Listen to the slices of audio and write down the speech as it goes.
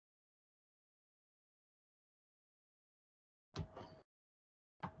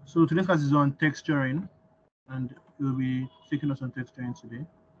So today's class is on texturing, and we'll be taking us on texturing today.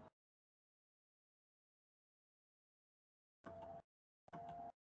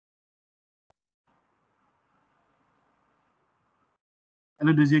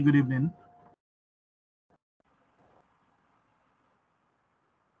 Hello, Dozie. Good evening.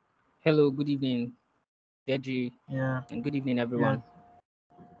 Hello, good evening, Deji, Yeah. and good evening, everyone.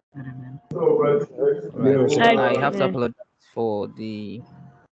 Good evening. Right. So Hi, I good have to evening. apologize for the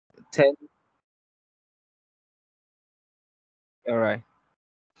 10. All right.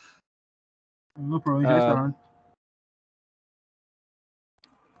 No problem. Just around.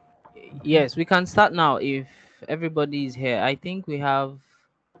 Yes, we can start now if everybody is here. I think we have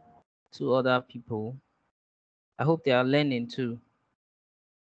 2 other people. I hope they are learning too.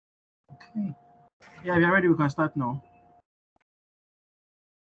 Okay. Yeah, if you're ready, we can start now.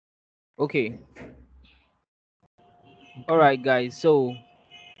 Okay. All right, guys. So,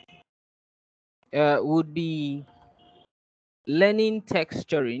 would be learning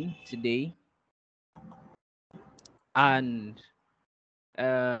texturing today, and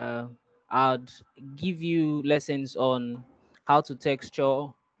I'd give you lessons on how to texture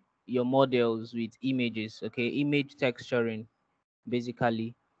your models with images. Okay, image texturing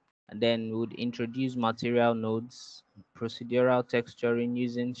basically, and then would introduce material nodes, procedural texturing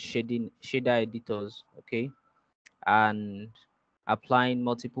using shader editors. Okay, and applying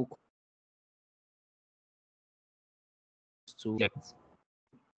multiple to objects,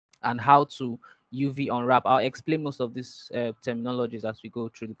 and how to UV unwrap. I'll explain most of these terminologies as we go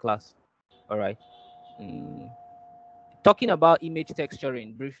through the class. All right. Talking about image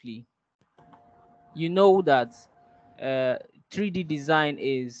texturing briefly, you know that 3D design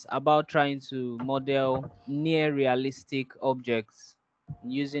is about trying to model near realistic objects,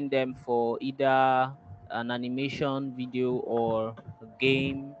 using them for either an animation, video, or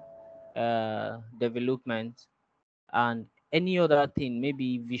game development, and any other thing,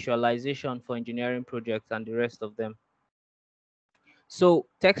 maybe visualization for engineering projects and the rest of them. So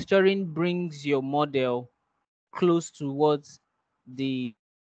texturing brings your model close towards the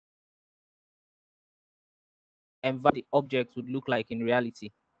the object would look like in reality.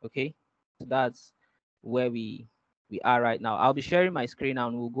 Okay, so that's where we are right now. I'll be sharing my screen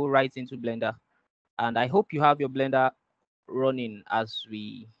and we'll go right into Blender, and I hope you have your Blender running as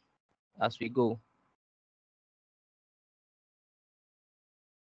we go.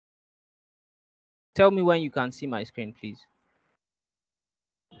 Tell me when you can see my screen, please.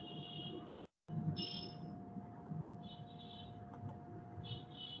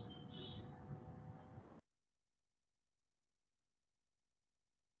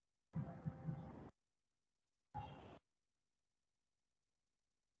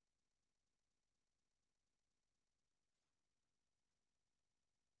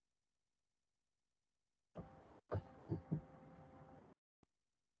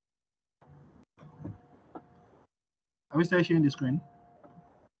 Are we still sharing the screen?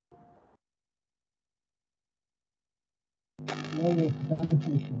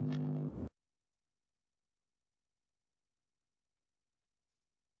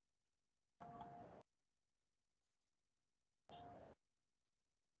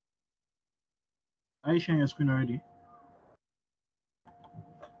 Are you sharing your screen already?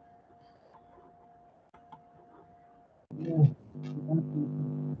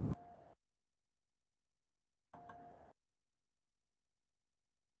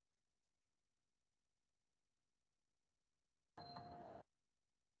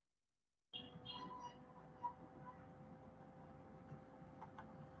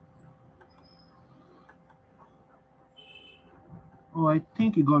 Oh, I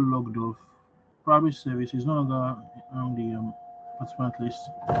think it got logged off. Probably service is no longer on the participant list.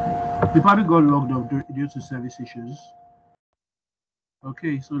 They probably got logged off due to service issues.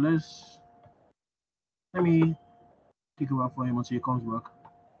 Okay, so let me take over for him until he comes back.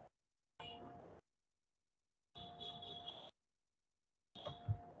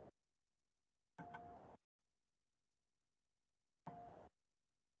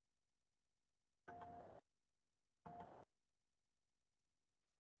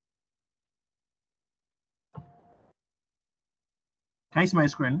 Can you see my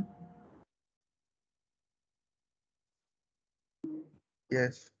screen?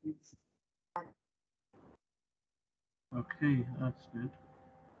 Yes. Okay, that's good.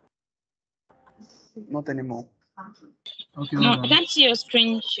 Not anymore. Okay, No, hold I on. can't see your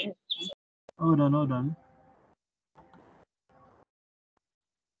screen. Hold on.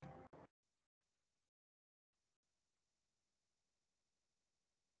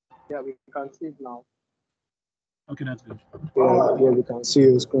 Yeah, we can see it now. Okay, that's good. Yeah, yeah, we can see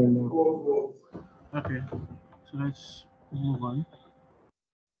your screen now. Okay, so let's move on.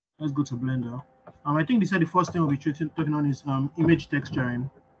 Let's go to Blender. I think they said the first thing we'll be talking on is image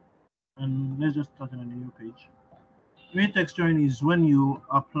texturing. And let's just start on a new page. Image texturing is when you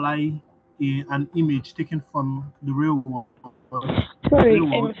apply an image taken from the real world. Sorry, Real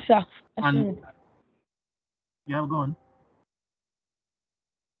world, sir. and yeah, go on.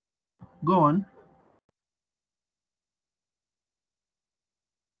 Go on.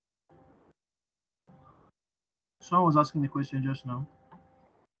 Someone was asking the question just now.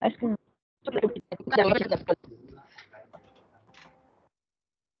 Asking. Okay,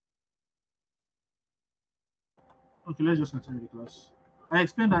 let's just continue the class. I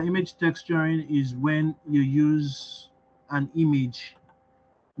explained that image texturing is when you use an image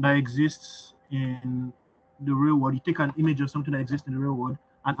that exists in the real world. You take an image of something that exists in the real world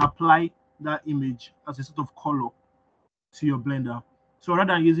and apply that image as a sort of color to your Blender. So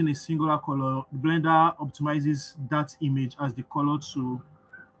rather than using a singular color, Blender optimizes that image as the color to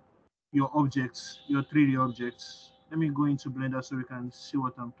your objects, your 3D objects. Let me go into Blender so we can see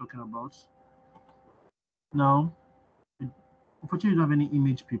what I'm talking about. Now, unfortunately, I don't have any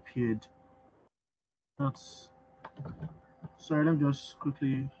image prepared. That's sorry. Let me just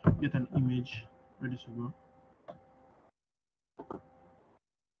quickly get an image ready to go.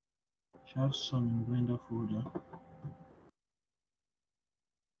 I have some in Blender folder.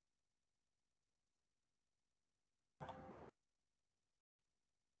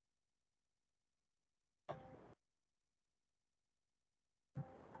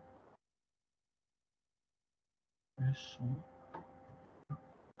 Yes.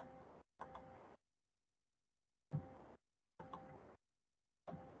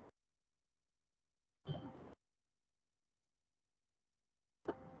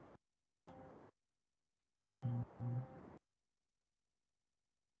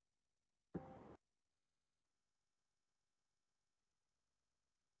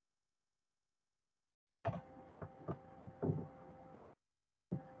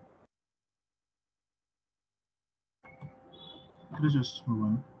 Let's just move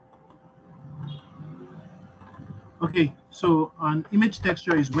on. Okay, so an image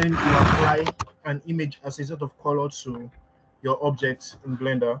texture is when you apply an image as a sort of color to your objects in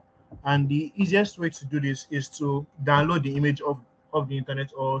Blender. And the easiest way to do this is to download the image of the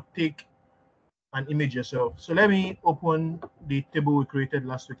internet or take an image yourself. So let me open the table we created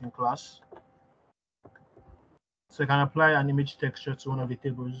last week in class. So I can apply an image texture to one of the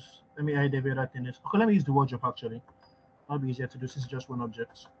tables. Let me hide every other thing. Okay, let me use the wardrobe actually. That'll be easier to do since it's just one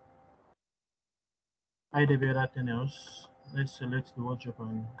object. Hide every other thing else. Let's select the wardrobe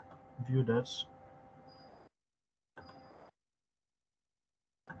and view that.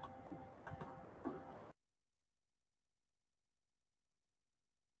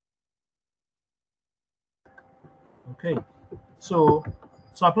 Okay, so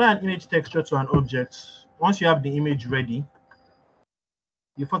apply an image texture to an object. Once you have the image ready,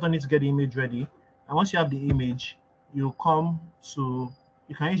 you first need to get the image ready. And once you have the image, you can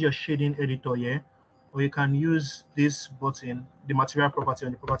use your shading editor here, or you can use this button, the material property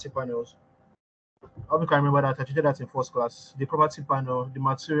on the property panels. I hope you can remember that I treated that in first class. The property panel, the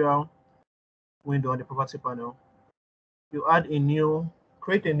material window on the property panel. You add a new,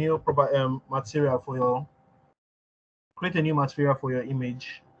 create a new material for your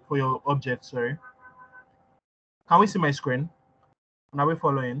image, for your object, sorry. Can we see my screen? Are we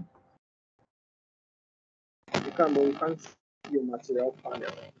following? You can, but we can't see your material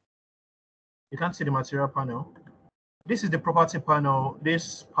panel. You can't see the material panel. This is the property panel,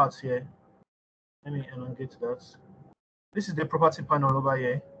 this part here. Let me elongate that. This is the property panel over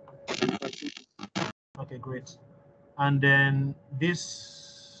here. Okay, great. And then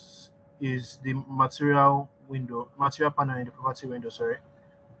this is the material panel in the property window, sorry.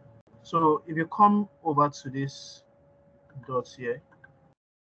 So if you come over to this dot here,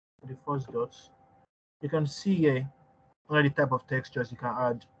 the first dot, you can see here the type of textures you can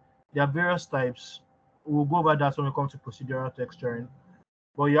add. There are various types. We'll go over that when we come to procedural texturing.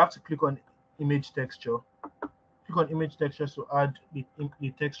 But you have to click on image texture. Click on image texture to add the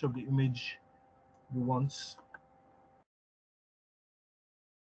texture of the image you want.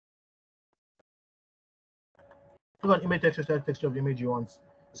 Click on image texture to add the texture of the image you want.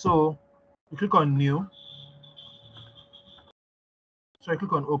 So you click on new. So I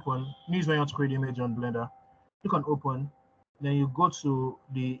click on open. New is when you want to create the image on Blender. Click on open. Then you go to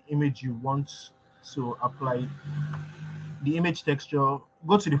the image you want to apply the image texture.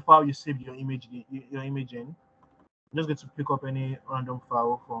 Go to the file you saved your image in. I'm just going to pick up any random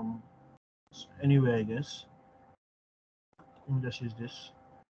file from anywhere, I guess. Let me just use this.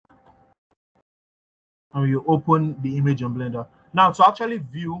 And you open the image on Blender. Now, to actually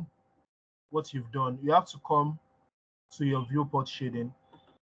view what you've done, you have to come to your viewport shading.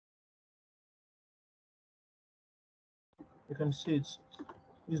 You can see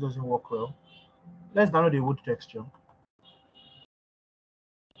this doesn't work well. Let's download the wood texture.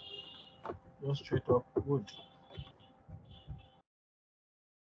 Just straight up wood.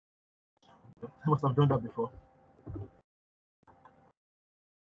 I must have done that before.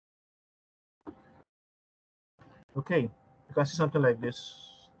 Okay, you can see something like this.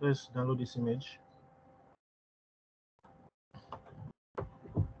 Let's download this image.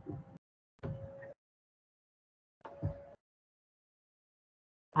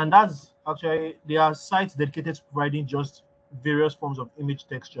 And that's actually, there are sites dedicated to providing just various forms of image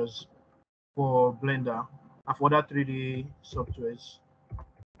textures for Blender and for other 3D softwares.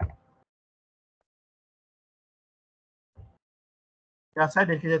 There are sites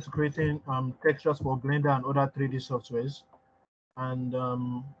dedicated to creating textures for Blender and other 3D softwares. And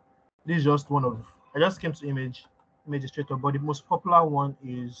this is just one of, I just came to image straight up, but the most popular one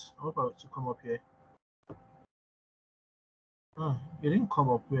is, I hope to come up here. It didn't come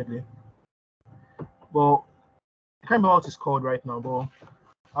up weirdly. But I can't remember what it's called right now, but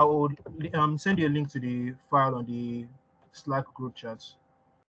I would send you a link to the file on the Slack group chat.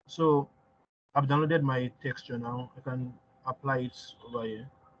 So I've downloaded my texture now. I can apply it over here.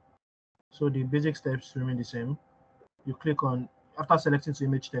 So the basic steps remain the same. You click on, after selecting to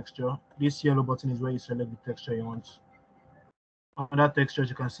image texture, this yellow button is where you select the texture you want. Under textures,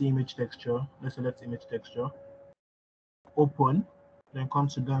 you can see image texture. Let's select image texture. Open, then come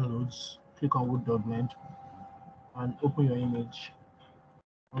to downloads, click on wood.blend, and open your image.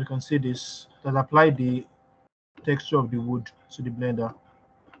 And you can see this, it has applied the texture of the wood to the Blender.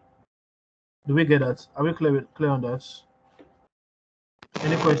 Do we get that? Are we clear on that?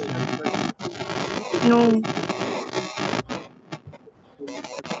 Any questions? No.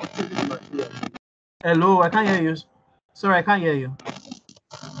 Hello, I can't hear you. Sorry, I can't hear you.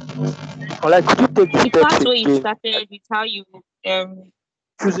 Like, could you take the The steps part where you again, started with how you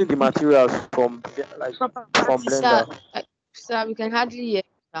choosing the materials from property, sir. Blender? Sir, we can hardly hear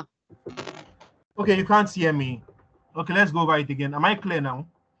you, sir. Okay, you can't hear me. Okay, let's go over it again. Am I clear now?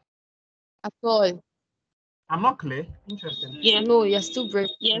 At all. I'm not clear. Interesting. Yeah. No, you're still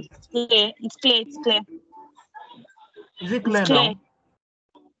breaking. Yes, it's clear. It's clear. It's clear. Is it clear now?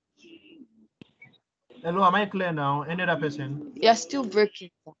 Hello, am I clear now? Any other person? You're still breaking,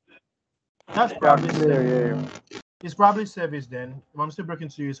 sir. That's probably clear, service. It's probably service then. If I'm still breaking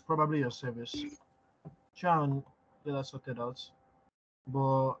to you, it's probably your service. Try and get that sorted out.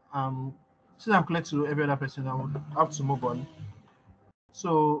 But since I'm clear to every other person, I would have to move on.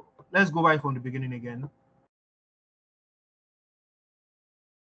 So let's go back from the beginning again.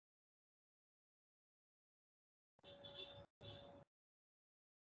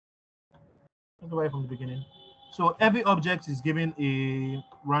 Let's go back from the beginning. So every object is given a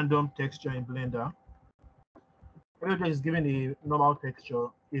random texture in Blender. Every object is given a normal texture.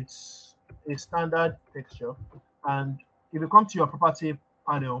 It's a standard texture. And if you come to your property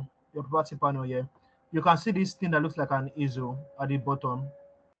panel here, you can see this thing that looks like an ISO at the bottom.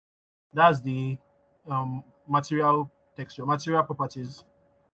 That's the material texture, material properties.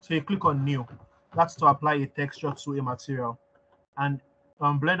 So you click on new. That's to apply a texture to a material. And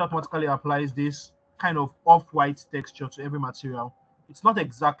Blend automatically applies this kind of off-white texture to every material. It's not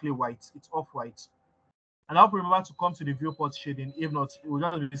exactly white, it's off-white. And I'll remember to come to the viewport shading. If not, we'll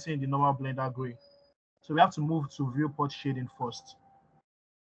just be seeing the normal Blender gray. So we have to move to viewport shading first.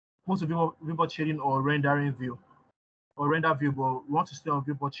 Move to viewport shading or rendering view. Or render view, but we want to stay on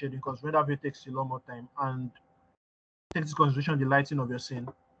viewport shading because render view takes a lot more time and takes into consideration the lighting of your scene.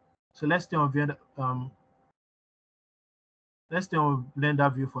 So let's stay on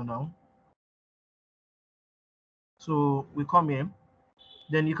Blender view for now. So we come here.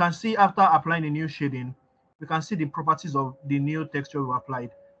 Then you can see after applying the new shading, we can see the properties of the new texture we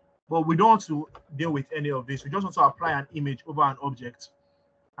applied. But we don't want to deal with any of this. We just want to apply an image over an object.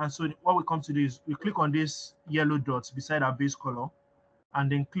 And so what we come to do is we click on this yellow dot beside our base color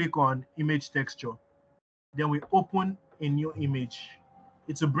and then click on image texture. Then we open a new image.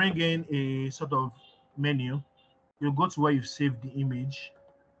 It will bring in a sort of menu. You go to where you've saved the image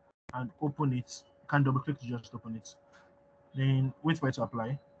and open it. You can double click to just open it. Then wait for it to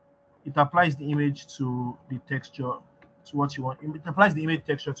apply. It applies the image to the texture to what you want. It applies the image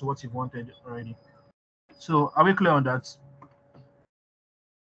texture to what you've wanted already. So are we clear on that?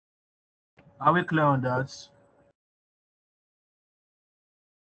 Are we clear on that?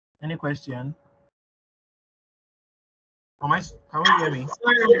 Any question? Can you hear me?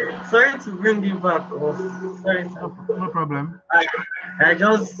 Sorry to bring you back. Oh, sorry, sir. No problem. I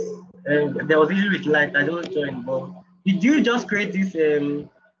just there was issue with light. I just joined. But did you just create this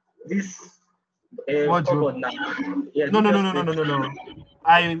Wardrobe. cupboard now? Yeah. No, you no, no, just no, no, no, create- no, no.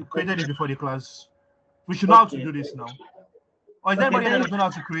 I created it before the class. We should know how to Okay. do this now. Or is there Okay, anybody that then doesn't know how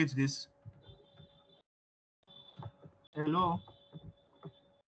to create this? Hello?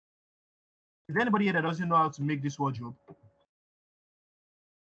 Is there anybody here that doesn't know how to make this wardrobe?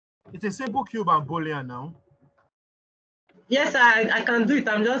 It's a simple cube and boolean now. yes, I can do it.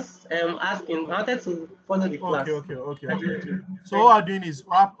 I'm just asking. I wanted to follow the class. Okay. So what we're doing is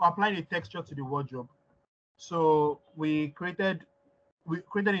we're applying a texture to the wardrobe. So we created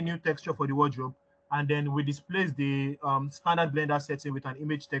a new texture for the wardrobe, and then we displaced the standard Blender setting with an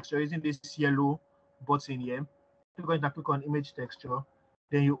image texture using this yellow button here. Click on image texture,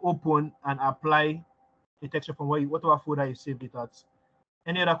 then you open and apply the texture from whatever folder you saved it at.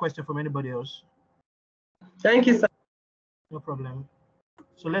 Any other question from anybody else? Thank you, sir. No problem.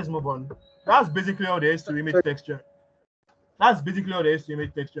 So let's move on. That's basically all there is to image texture.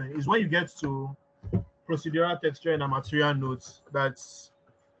 Is when you get to procedural texture and material nodes that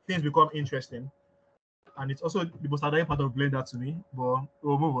things become interesting. And it's also the most annoying part of Blender to me, but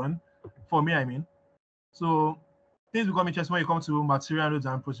we'll move on. For me, I mean. So things become interesting when you come to material nodes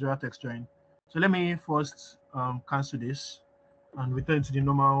and procedural texturing. So let me first cancel this and return to the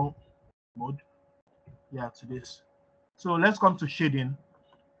normal mode. Yeah, to this. So let's come to shading.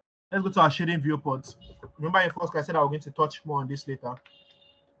 Let's go to our shading viewport. Remember in first class I said I was going to touch more on this later.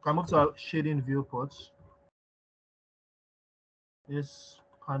 Can move to our shading viewport. This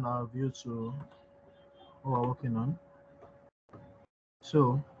kind of view to what we're working on.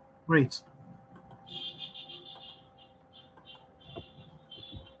 So great.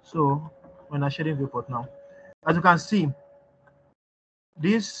 So when I shading viewport now, as you can see,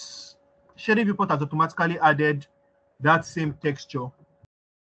 this shading viewport has automatically added that same texture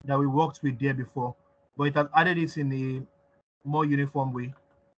that we worked with there before, but it has added it in a more uniform way,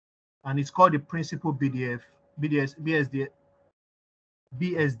 and it's called the principal BSDF.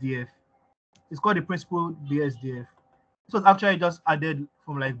 It's called the principal BSDF. This was actually just added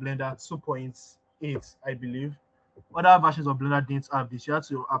from like Blender 2.8, I believe. Other versions of Blender didn't have this. You have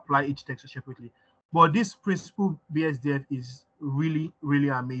to apply each texture separately. But this principal BSDF is really, really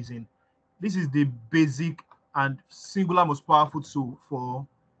amazing. This is the basic and singular most powerful tool for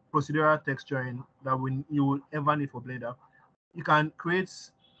procedural texturing that you will ever need for Blender. You can create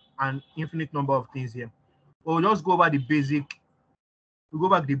an infinite number of things here. We'll just go over the basic. We'll go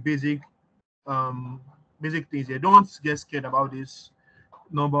back the basic things here. Don't get scared about this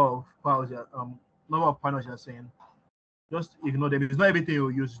number of panels you're saying. Just ignore them. It's not everything you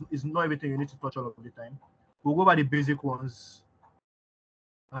use. It's not everything you need to touch all of the time. We'll go over the basic ones,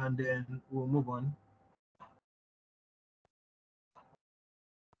 and then we'll move on.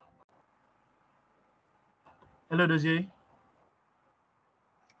 Hello, Dozier.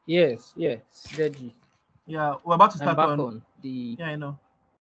 Yes, Deji. Yeah, we're about to I'm start back on. on the. Yeah, I know.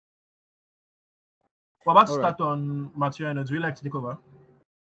 We're about to All start on material nodes. Would you like to take over?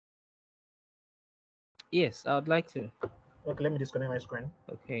 Yes, I would like to. Okay, let me disconnect my screen.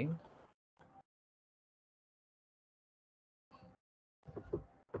 Okay.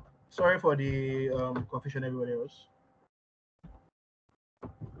 Sorry for the confusion, everybody else.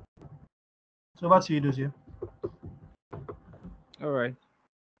 So over to you, Dozier. All right.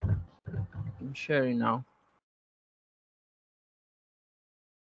 I'm sharing now.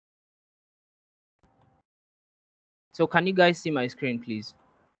 So can you guys see my screen, please?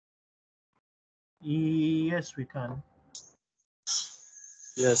 Yes, we can.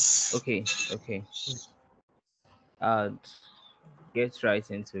 Yes. Okay. Get right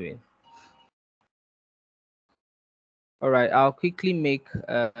into it. All right, I'll quickly make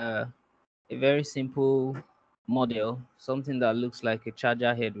a very simple model, something that looks like a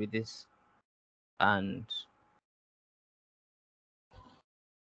charger head with this, and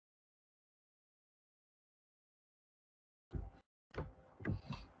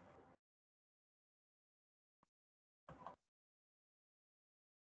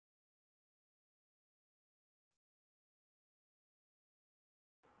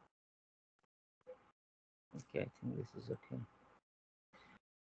okay, I think this is okay.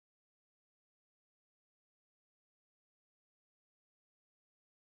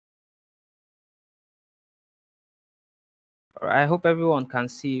 All right, I hope everyone can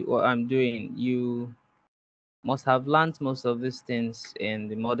see what I'm doing. You must have learned most of these things in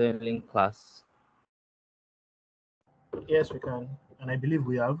the modeling class. Yes, we can, and I believe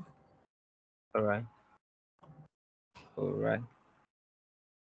we have. All right. All right.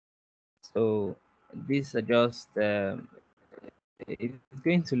 So these are just it's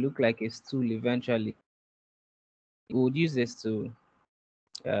going to look like a stool eventually. We would use this to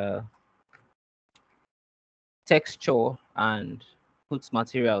uh, texture and put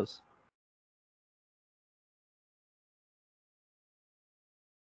materials.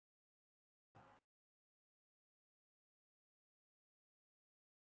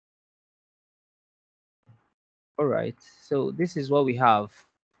 All right, so this is what we have.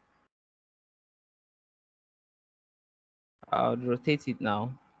 I'll rotate it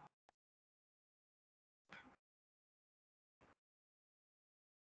now.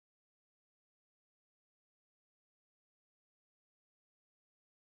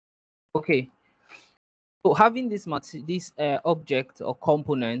 Okay, so having this object or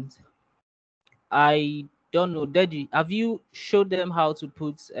component, I don't know, Daddy, have you showed them how to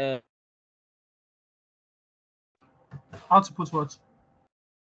put How to put what?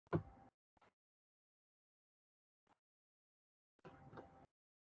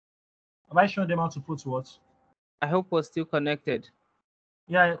 Have I shown them how to put what? I hope we're still connected.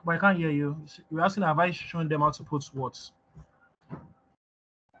 Yeah, but I can't hear you. You're asking, have I shown them how to put what?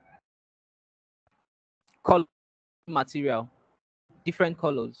 Color material, different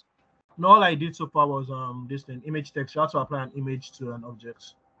colors. No, all I did so far was this thing, image text. You have to apply an image to an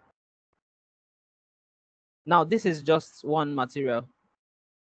object. Now this is just one material.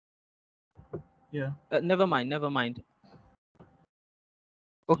 Yeah. Never mind, never mind.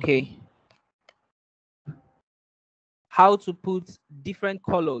 Okay. How to put different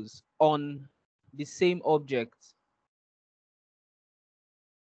colors on the same object.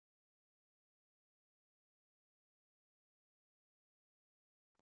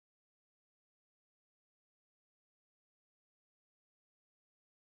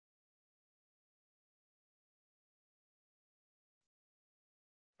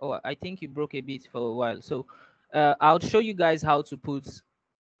 Oh, I think you broke a bit for a while. So I'll show you guys how to put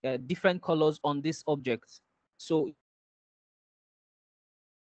different colors on this object. So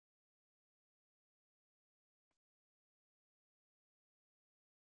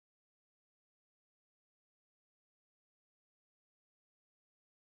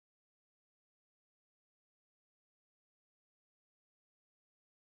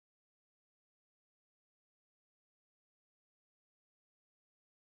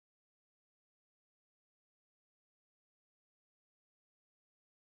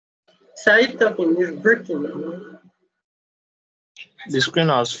Said talking is breaking. The screen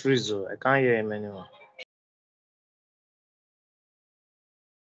has freeze, so I can't hear him anymore.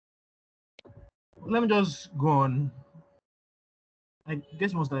 Let me just go on. I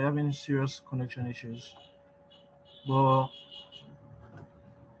guess most are having serious connection issues. But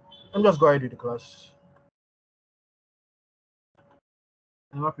let me just go ahead with the class.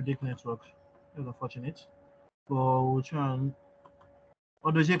 I never predict network. It's unfortunate. But we'll try and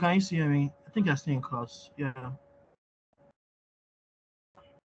Odoje, can you see me? I think you're still in class. Yeah.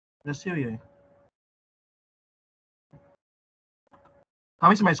 You're still here. Can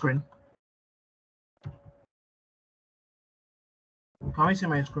we see my screen? Can we see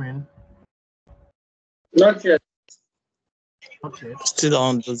my screen? Not yet. Not yet. Still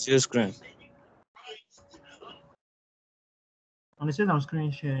on the screen. And it says I'm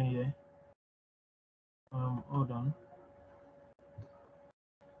screen sharing here. Hold on.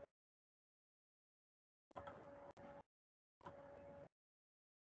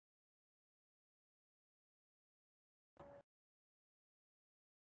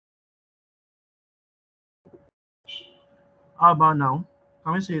 How about now?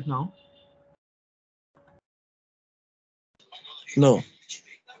 Can we see it now? No.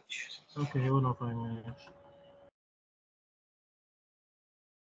 Okay, hold on for a minute.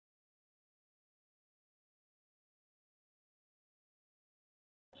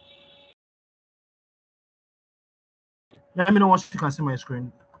 Let me know once you can see my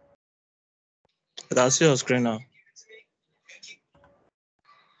screen. I can see your screen now.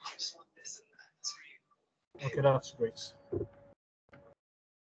 Okay, that's great.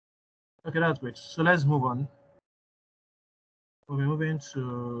 Okay, that's great. So let's move on. We'll be moving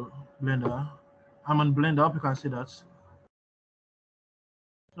to Blender. I'm on Blender. I hope you can see that. So,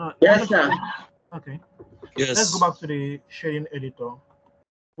 Yes, sir. okay. Yes. Let's go back to the shading editor.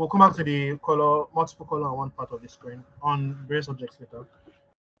 We'll come back to the color, multiple color on one part of the screen on various objects later.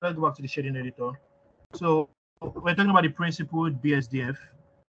 Let's go back to the shading editor. So we're talking about the principled BSDF,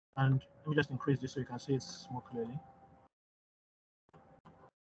 and let me just increase this so you can see it more clearly.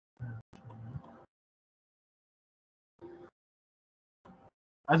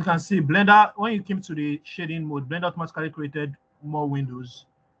 As you can see, Blender, when you came to the shading mode, Blender automatically created more windows.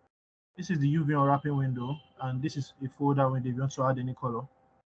 This is the UV unwrapping window, and this is a folder window if you want to add any color,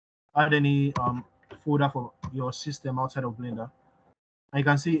 add any folder for your system outside of Blender. And you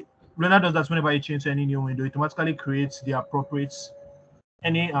can see Blender does that whenever you change to any new window, it automatically creates the appropriate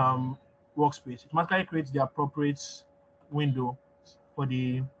any workspace. It automatically creates the appropriate window for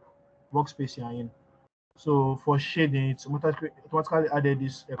the workspace you're in. So for shading, it's automatically added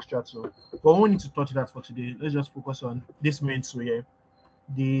this extra tool. But we won't need to touch that for today. Let's just focus on this main tool here.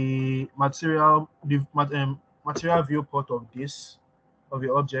 The material viewport of this of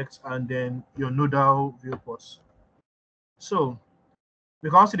your object, and then your nodal viewports. So we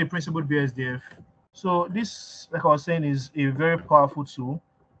can see the principled BSDF. So this, like I was saying, is a very powerful tool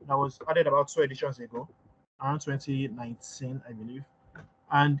that was added about 2 editions ago, around 2019, I believe.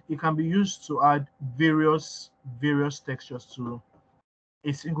 And it can be used to add various textures to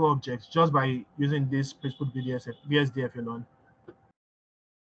a single object just by using this principled BSDF alone.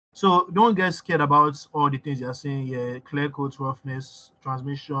 So don't get scared about all the things you're saying here: clear coat, roughness,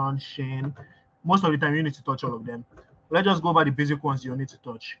 transmission, sheen. Most of the time you need to touch all of them. Let's just go over the basic ones you need to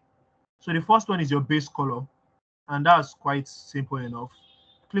touch. So the first one is your base color, and that's quite simple enough.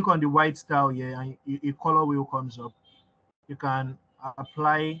 Click on the white style here, and a color wheel comes up. You can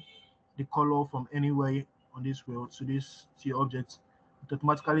apply the color from anywhere on this wheel to your object. It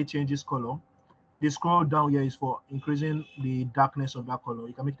automatically changes color. The scroll down here is for increasing the darkness of that color.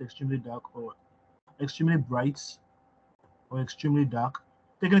 You can make it extremely dark, or extremely bright, or extremely dark.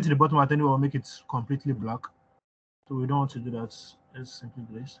 Taking it to the bottom at any will make it completely black. So we don't want to do that. Let's simply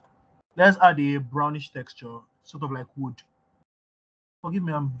do this. Let's add a brownish texture, sort of like wood. Forgive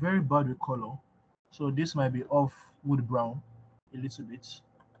me, I'm very bad with color. So this might be off wood brown a little bit.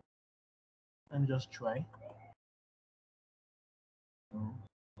 Let me just try.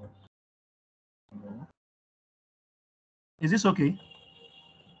 Is this okay?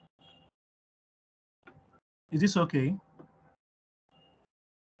 Is this okay?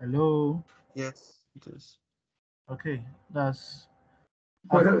 Hello? Yes, it is. Okay, that's...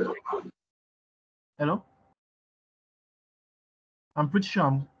 Hello? Hello? I'm pretty sure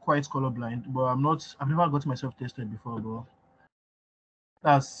I'm quite colorblind, but I've never got myself tested before, but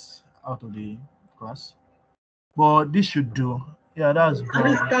that's out of the class. But this should do. Yeah, that's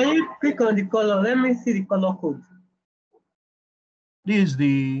Please, brown. can you click on the color? Let me see the color code. This is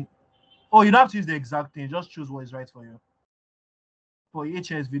the... Oh, you don't have to use the exact thing. Just choose what is right for you. For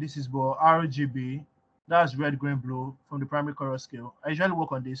HSV, this is for RGB. That's red, green, blue from the primary color scale. I usually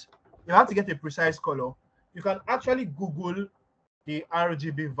work on this. You have to get a precise color. You can actually Google the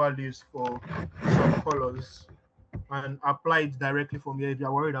RGB values for some colors and apply it directly from here if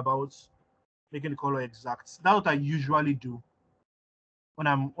you're worried about making the color exact. That's what I usually do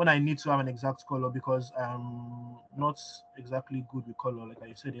when I need to have an exact color, because I'm not exactly good with color, like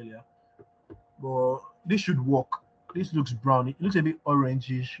I said earlier. But this should work. This looks brown. It looks a bit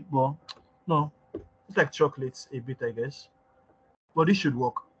orangish, but no, it's like chocolate a bit, I guess. But this should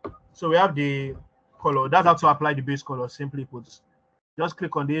work. So we have the color. That's how to apply the base color. Simply put, just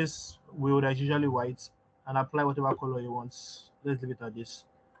click on this wheel that's usually white and apply whatever color you want. Let's leave it at this.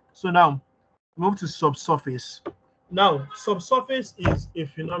 So now move to subsurface. Now, subsurface is a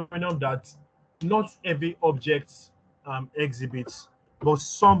phenomenon that not every object exhibits, but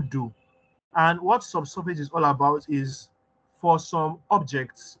some do. And what subsurface is all about is, for some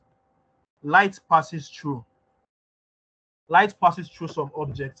objects, light passes through. Light passes through some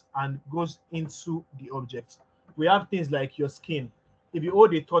objects and goes into the object. We have things like your skin. If you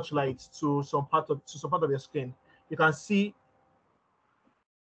hold a torchlight to some part of your skin, you can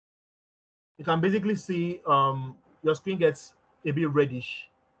basically see your skin gets a bit reddish,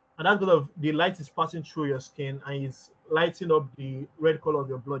 and that's because of the light is passing through your skin and it's lighting up the red color of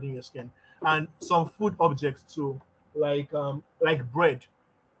your blood in your skin. And some food objects too, like bread.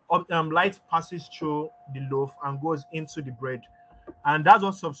 Light passes through the loaf and goes into the bread, and that's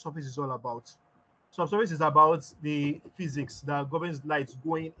what subsurface is all about. Subsurface is about the physics that governs light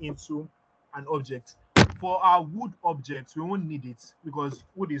going into an object. For our wood objects, we won't need it because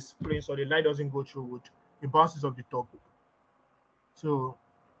wood is plain, so the light doesn't go through wood. It bounces off the top. So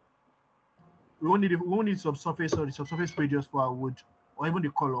we won't need subsurface or the subsurface radius for our wood, or even the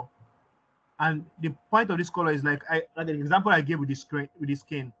color. And the point of this color is like the example I gave with the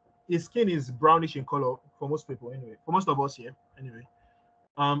skin. The skin is brownish in color for most people anyway. For most of us here anyway.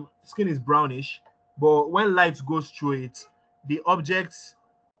 Skin is brownish, but when light goes through it, the object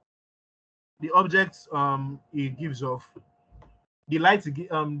it gives off,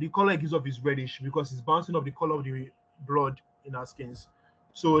 the color it gives off is reddish because it's bouncing off the color of the blood in our skins.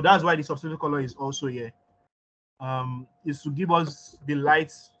 So that's why the substitute color is also here. Is to give us the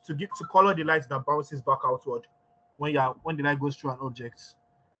lights to color the light that bounces back outward when the light goes through an object.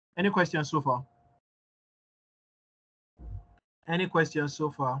 Any questions so far? Any questions so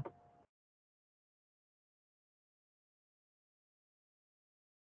far?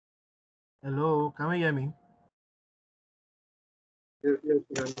 Hello, can you hear me? Yes,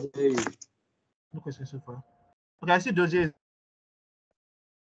 I can hear you. No questions so far. Okay, I see Dozie.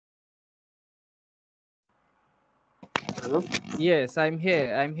 Hello? Yes, I'm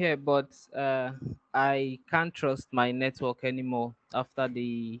here, but I can't trust my network anymore after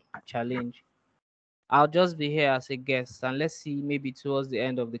the challenge. I'll just be here as a guest, and let's see, maybe towards the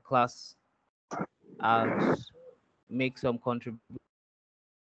end of the class, I'll make some contribution.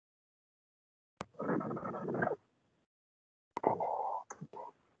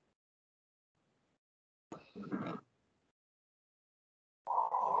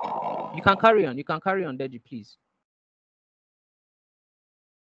 You can carry on. You can carry on, Deji, please.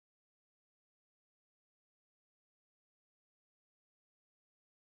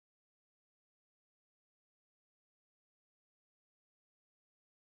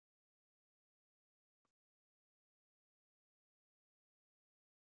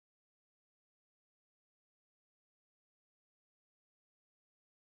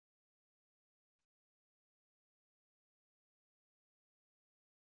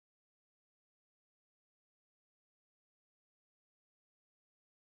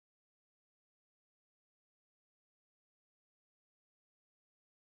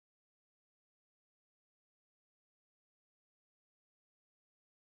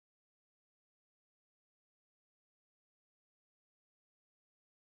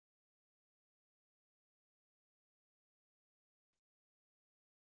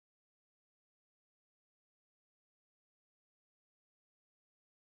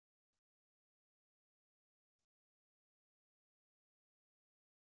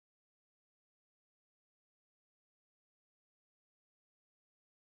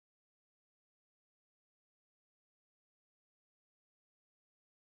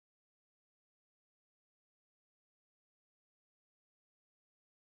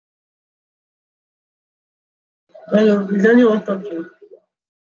 Hello, is anyone talking?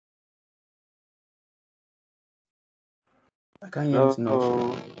 I can't hear anything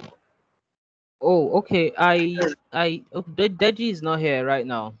else. Oh, okay. Deji is not here right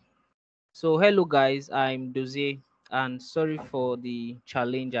now. So hello guys, I'm Dozie, and sorry for the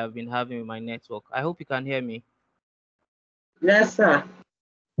challenge I've been having with my network. I hope you can hear me. Yes, sir.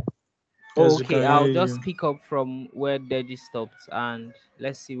 Yes, we Okay, can I'll hear just you. pick up from where Deji stopped, and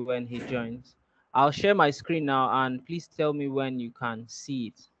let's see when he joins. I'll share my screen now, and please tell me when you can see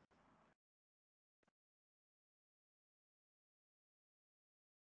it.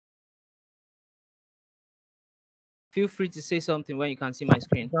 Feel free to say something when you can see my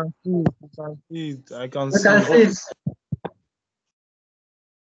screen. I can see it. I can see it. I can I see can it. see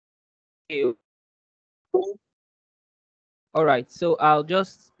it. Okay. All right, so I'll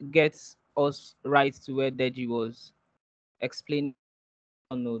just get us right to where Deji was explaining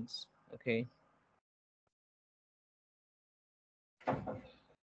nodes. Okay.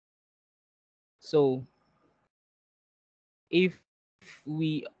 So if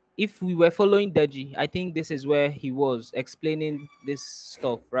we if we were following Deji, I think this is where he was explaining this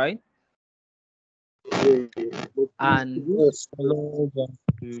stuff, right? And Yes, hello. I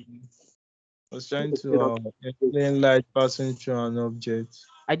was trying to explain light passing through an object.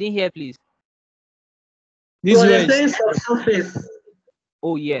 I didn't hear, please. He This was way explaining is subsurface.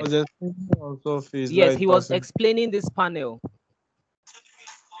 Oh yes, was explaining on surface yes, light he was passing. explaining this panel.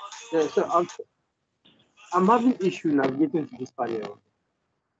 Yeah, so I'm having issue navigating to this panel.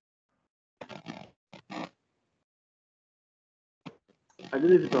 I don't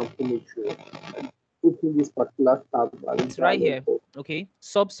know if you can pull it through. Open this particular tab. It's right here. Okay,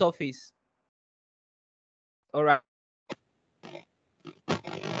 subsurface. All right,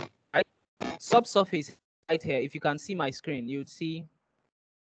 right. Subsurface right here. If you can see my screen, you'd see.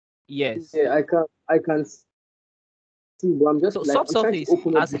 Yes. Yeah, I can see, but I'm just So like I'm trying to subsurface,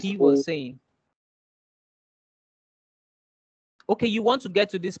 open up as this he whole. was saying. Okay, you want to get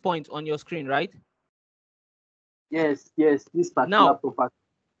to this point on your screen, right? Yes, this particular Now, property.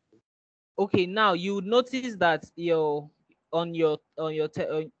 okay, now you would notice that on your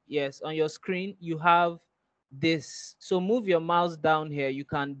yes, on your screen you have this. So move your mouse down here. You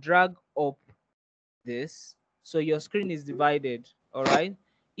can drag up this, so your screen is divided. All right.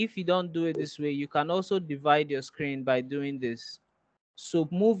 If you don't do it this way, you can also divide your screen by doing this. So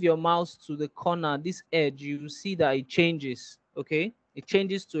move your mouse to the corner, this edge, you see that it changes. Okay. It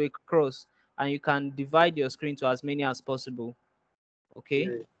changes to a cross, and you can divide your screen to as many as possible. Okay.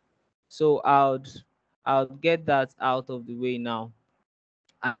 Yeah. So I'll get that out of the way now.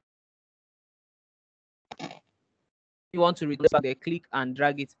 And you want to reduce there, click and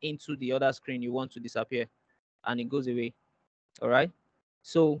drag it into the other screen you want to disappear, and it goes away. All right.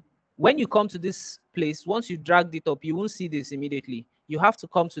 So when you come to this place, once you dragged it up, you won't see this immediately. You have to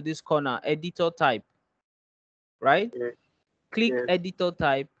come to this corner, editor type, right? Yeah. Click Yes. editor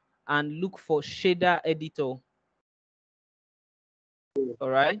type and look for shader editor. All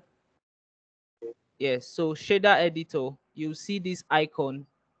right. Yes. So shader editor, you see this icon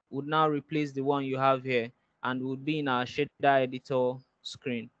would now replace the one you have here and would be in our shader editor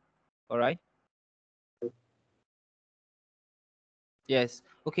screen. All right. Yes.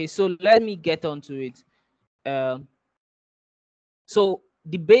 Okay. So let me get onto it. So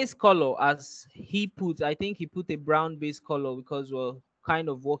the base color, as he put, I think he put a brown base color because we're kind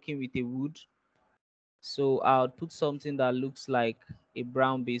of working with a wood. So I'll put something that looks like a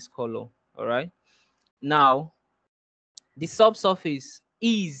brown base color. All right. Now, the subsurface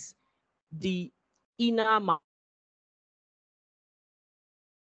is the inner material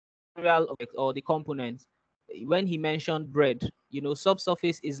object or the component. When he mentioned bread, you know,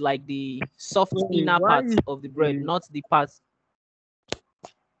 subsurface is like the soft inner Why part is of the bread, not the part.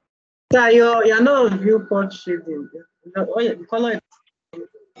 Sir, you're not on viewport shading. Oh, yeah, the color.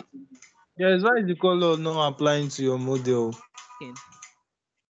 yes, why is the color not applying to your model?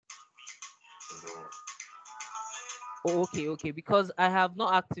 Oh, okay, because I have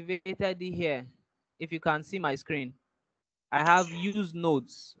not activated it here. If you can see my screen, I have used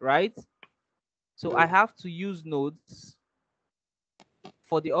nodes, right? So I have to use nodes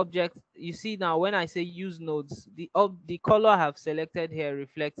for the object. You see now, when I say use nodes, the color I have selected here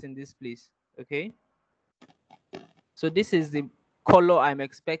reflects in this place. Okay. So this is the color I'm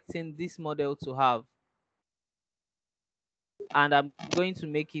expecting this model to have. And I'm going to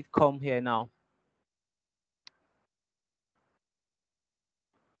make it come here now.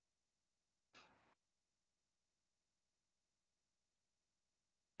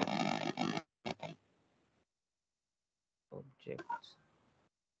 Object.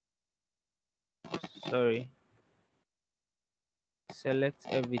 Sorry. Select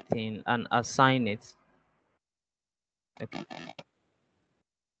everything and assign it. Okay.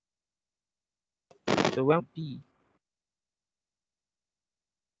 So when B,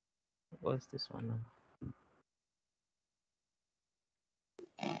 what's this one now?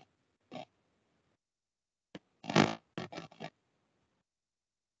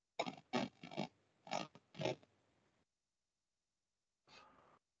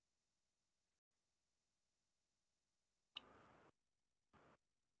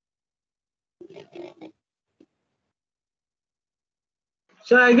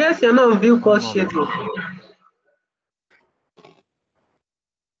 So I guess you're not on viewport One shading. moment.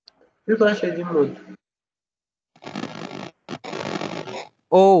 Viewport shading mode.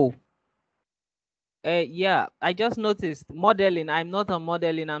 Oh, yeah, I just noticed modeling. I'm not on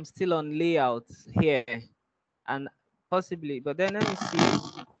modeling. I'm still on layout here, and possibly. But then let me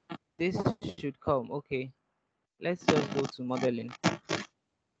see. This should come. Okay, let's just go to modeling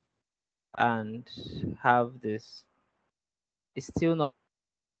and have this. It's still not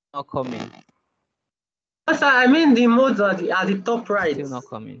coming. Sir, I mean the modes are the top right. Still not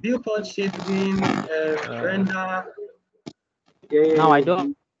coming. Viewport shading, render. Yeah. Now I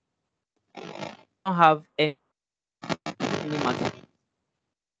don't have any material.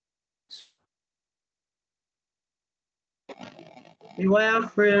 The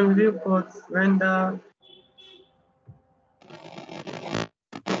wireframe, viewport, render.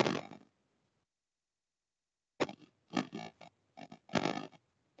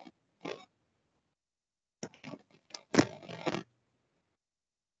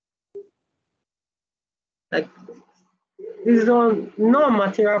 Like this is on no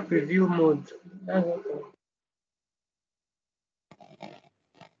material preview mode. That's okay.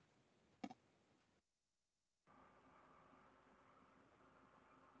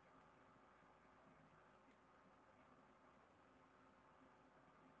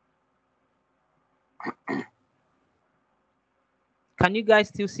 Can you guys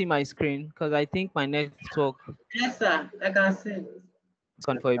still see my screen? Because I think my network Yes, sir. I can see. is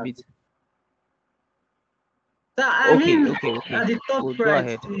gone for a bit. Sir, I mean Okay. at the top We'll go right,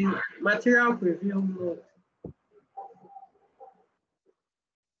 ahead. the material preview mode.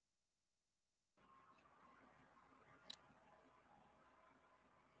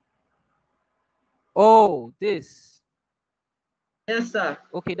 Oh, this. Yes, sir.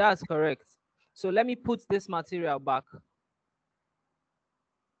 Okay, that's correct. So let me put this material back.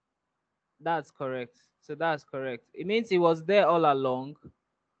 That's correct. So that's correct. It means it was there all along,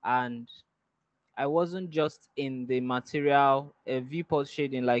 and I wasn't just in the material viewport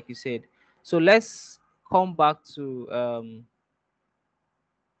shading, like you said. So let's come back to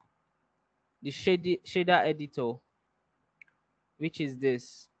the shader editor, which is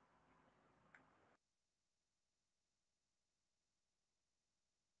this.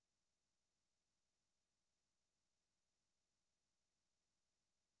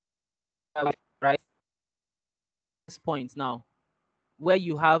 Right, this point now, where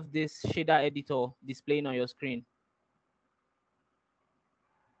you have this shader editor displaying on your screen.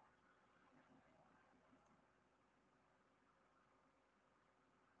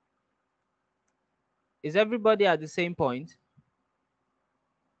 Is everybody at the same point?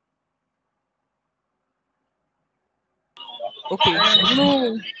 Okay.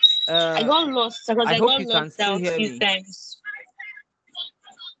 No, I got lost because I I hope got you can lost still out hear few me. times.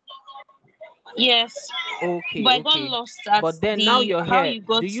 Yes, Okay, but I got okay. lost at But then now the you're how here. you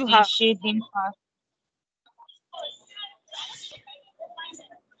got Do you the have shading part.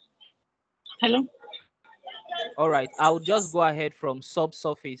 Hello. all right? I'll just go ahead from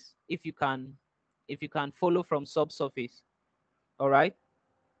subsurface if you can follow from subsurface. All right.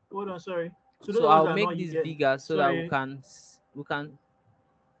 Hold on, sorry. So those So of us I'll that are make not this yet, bigger so that we sorry, can we can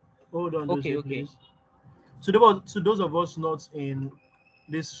hold on, okay, Jose, okay. please. So those of us not in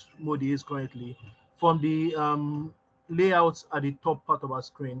this mode is currently, from the layout at the top part of our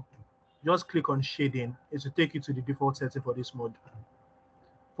screen, just click on shading. It will take you to the default setting for this mode.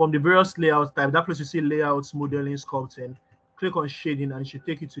 From the various layout type, that place you see layouts, modeling, sculpting, click on shading and it should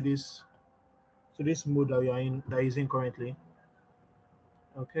take you to this mode that you are in, that is in currently.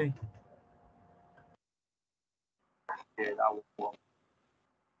 Okay.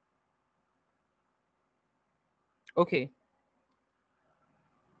 Okay.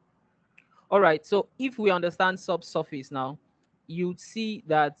 All right. So if we understand subsurface now, you'd see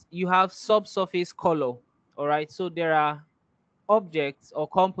that you have subsurface color. All right. So there are objects or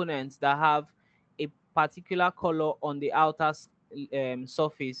components that have a particular color on the outer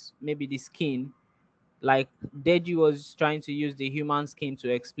surface, maybe the skin. Like Deji was trying to use the human skin to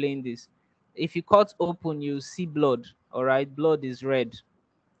explain this. If you cut open, you see blood. All right. Blood is red,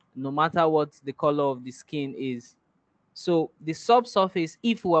 no matter what the color of the skin is. So the subsurface,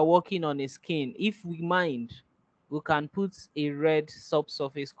 if we are working on a skin, if we mind, we can put a red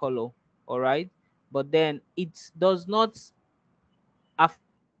subsurface color, all right? But then it does not affect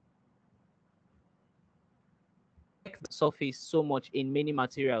the surface so much in many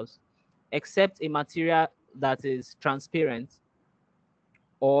materials, except a material that is transparent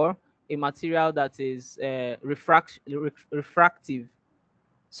or a material that is refractive,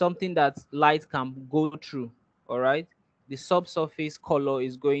 something that light can go through, all right? The subsurface color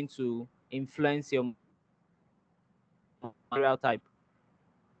is going to influence your material type.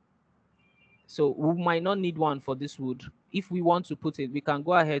 So we might not need one for this wood. If we want to put it, we can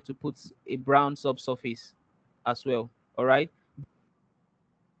go ahead to put a brown subsurface as well. All right.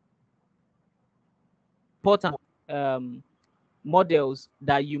 Important models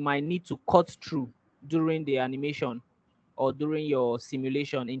that you might need to cut through during the animation or during your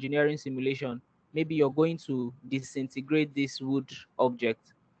simulation, engineering simulation. Maybe you're going to disintegrate this wood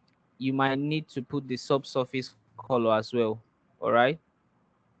object. You might need to put the subsurface color as well. All right.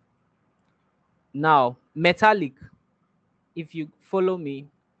 Now, metallic, if you follow me,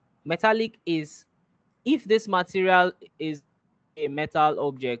 metallic is if this material is a metal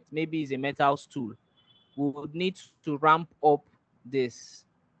object, maybe it's a metal stool, we would need to ramp up this.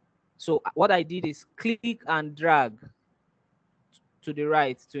 So what I did is click and drag to the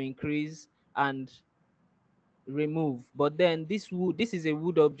right to increase and remove. But then this is a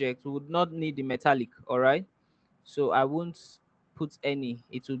wood object, we would not need the metallic, all right? So I won't put any,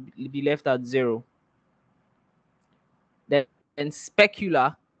 it will be left at 0. Then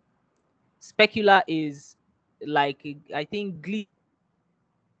specular is like I think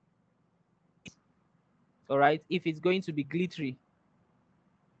all right, if it's going to be glittery,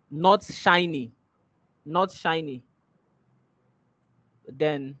 not shiny, not shiny,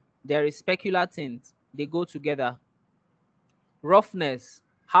 then there is specular tint, they go together. Roughness,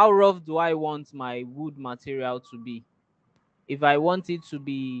 how rough do I want my wood material to be? If I want it to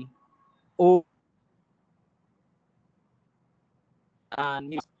be old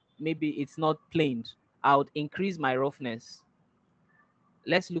and maybe it's not planed, I would increase my roughness.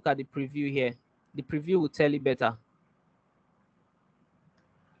 Let's look at the preview here. The preview will tell you better.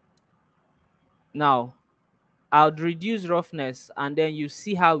 Now I'll reduce roughness and then you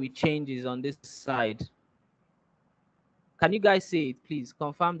see how it changes on this side. Can you guys see it? Please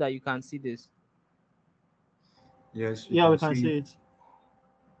confirm that you can see this. Yes, Yeah, we can see it.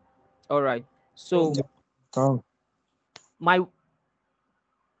 All right. So Come. my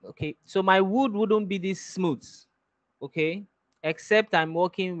so my wood wouldn't be this smooth, okay, except I'm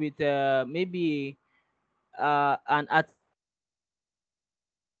working with maybe an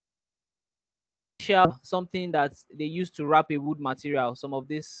artificial something that they used to wrap a wood material, some of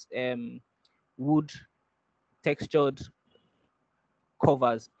this wood textured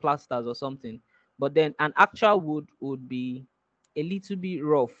covers, plasters or something. But then an actual wood would be a little bit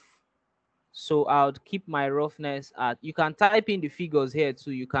rough. So I would keep my roughness at, you can type in the figures here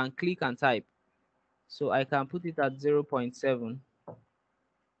too. You can click and type. So I can put it at 0.7.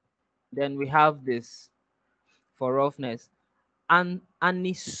 Then we have this for roughness. And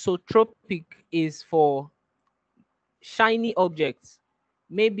anisotropic is for shiny objects,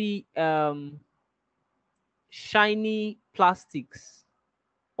 maybe shiny plastics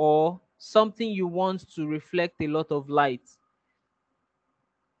or something you want to reflect a lot of light,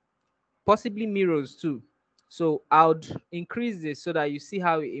 possibly mirrors too. So I would increase this so that you see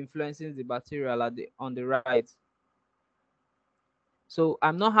how it influences the material at on the right. So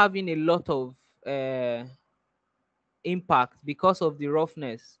I'm not having a lot of impact because of the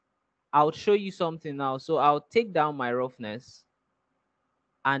roughness. I'll show you something now. So I'll take down my roughness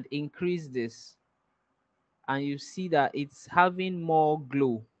and increase this, and you see that it's having more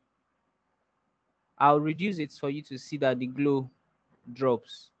glow. I'll reduce it for you to see that the glow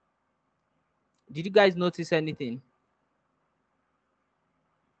drops. Did you guys notice anything?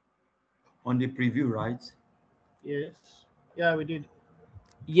 On the preview, right? Yes. Yeah, we did.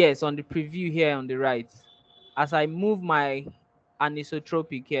 Yes, on the preview here on the right. As I move my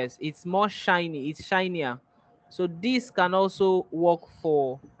anisotropic, yes, it's more shiny, it's shinier. So this can also work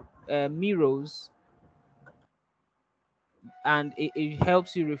for mirrors, and it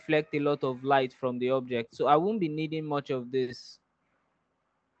helps you reflect a lot of light from the object. So I won't be needing much of this.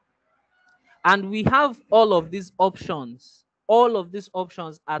 And we have all of these options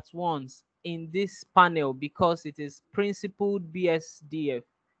at once in this panel because it is principled BSDF,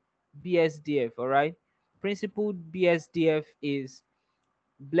 all right? Principled BSDF is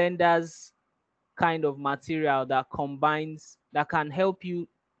Blender's kind of material that combines, that can help you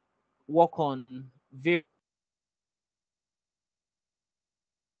work on various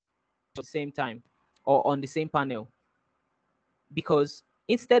at the same time or on the same panel. Because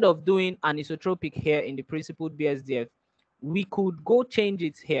instead of doing anisotropic here in the principled BSDF, we could go change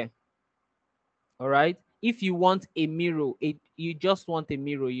it here. All right. If you want a mirror, you just want a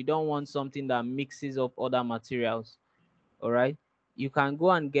mirror, you don't want something that mixes up other materials. All right. You can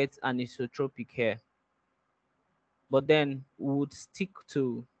go and get anisotropic here. But then we would stick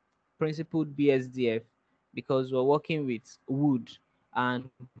to principled BSDF because we're working with wood, and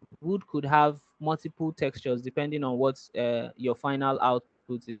wood could have multiple textures depending on what your final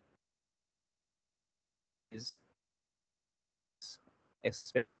output is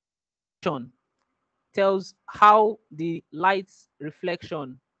expectation, tells how the light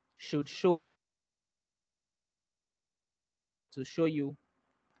reflection should show to show you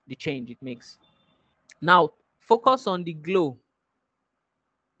the change it makes. Now focus on the glow.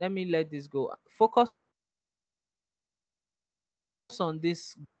 Let me let this go. Focus on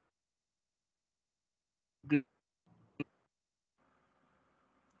this glow.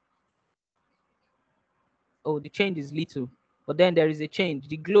 Oh, the change is little, but then there is a change.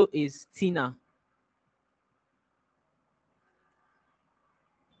 The glow is thinner.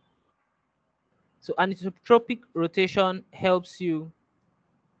 So anisotropic rotation helps you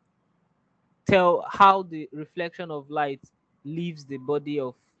tell how the reflection of light leaves the body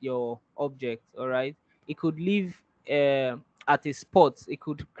of your object. All right, it could leave at a spot. It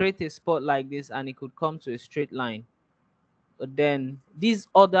could create a spot like this, and it could come to a straight line. But then these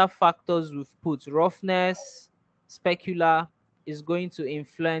other factors we've put, roughness, specular, is going to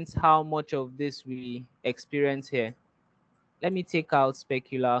influence how much of this we experience here. Let me take out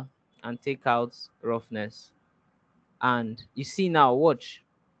specular and take out roughness. And you see now, watch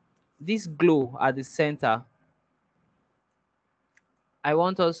this glow at the center. I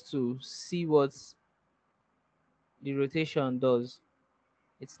want us to see what the rotation does.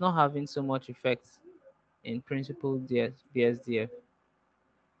 It's not having so much effect in principle BSDF.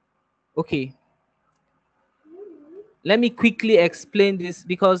 Okay, let me quickly explain this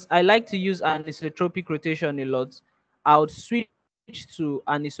because I like to use anisotropic rotation a lot. I would switch to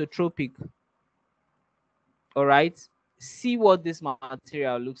anisotropic. All right, see what this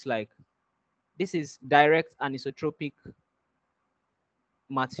material looks like. This is direct anisotropic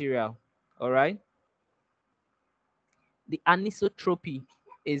material. All right, the anisotropy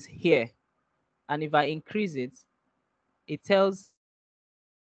is here. And if I increase it, it tells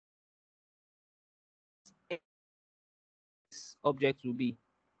this object will be.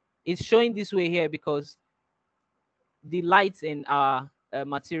 It's showing this way here because the light in our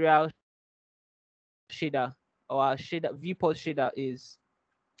material shader or our shader viewport shader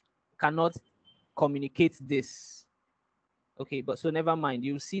cannot communicate this. Okay, but so never mind.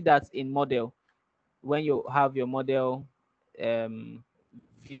 You see that in model when you have your model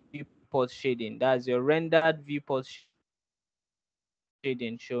viewport shading. That's your rendered viewport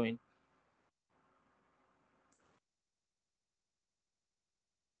shading showing.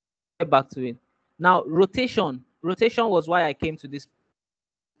 Get back to it. Now, rotation. Rotation was why I came to this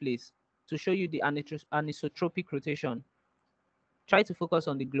place, to show you the anisotropic rotation. Try to focus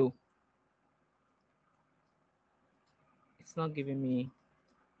on the glow. It's not giving me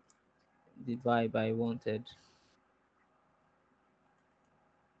the vibe I wanted.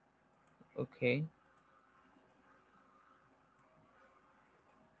 Okay.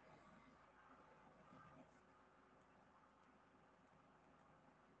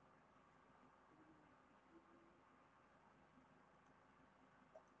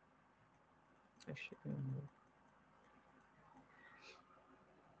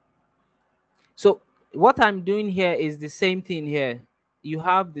 So what I'm doing here is the same thing here. You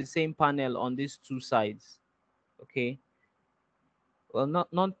have the same panel on these two sides. Okay. Well,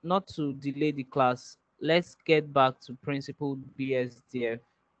 not to delay the class. Let's get back to principled BSDF.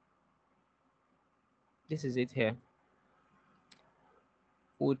 This is it here.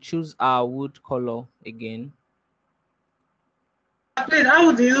 We'll choose our wood color again. Please,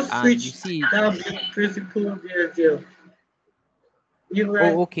 how do you And you switch see that principal BSDF?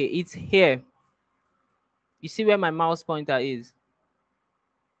 Oh, okay, it's here. You see where my mouse pointer is?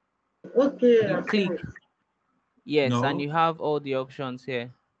 Okay. You click. Yes, No. and you have all the options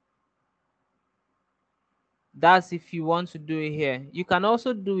here. That's if you want to do it here. You can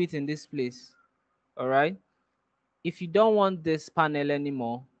also do it in this place. All right. If you don't want this panel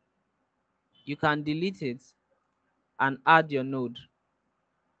anymore, you can delete it and add your node.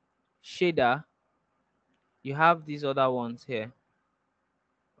 Shader. You have these other ones here.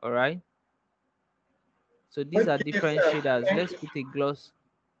 All right. So these are different shaders. Let's put a gloss.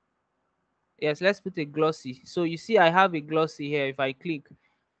 Yes, let's put a glossy. So you see I have a glossy here. If I click,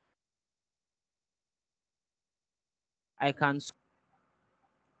 I can,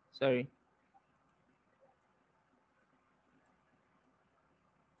 sorry.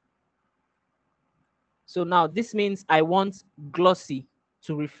 So now this means I want glossy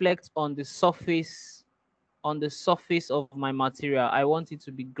to reflect on the surface of my material. I want it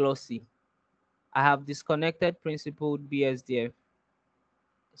to be glossy. I have disconnected principled BSDF.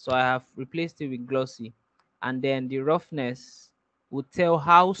 So I have replaced it with glossy. And then the roughness would tell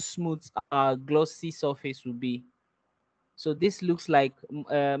how smooth our glossy surface will be. So this looks like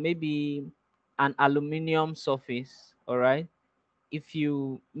maybe an aluminum surface, all right? If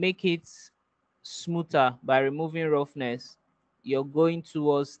you make it smoother by removing roughness, you're going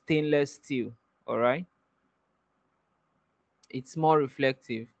towards stainless steel, all right? It's more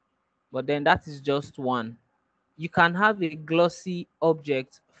reflective, but then that is just one. You can have a glossy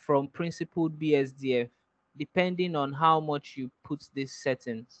object from principled BSDF depending on how much you put these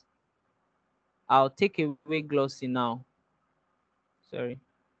settings. I'll take away glossy now. Sorry.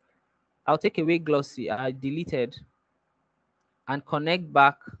 I'll take away glossy. I deleted and connect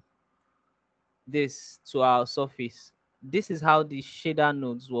back this to our surface. This is how the shader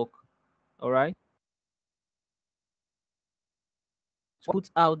nodes work. All right. Put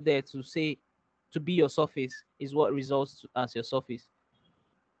out there to say to be your surface is what results as your surface.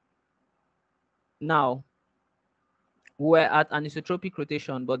 Now we're at anisotropic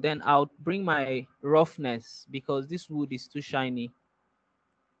rotation, but then I'll bring my roughness because this wood is too shiny.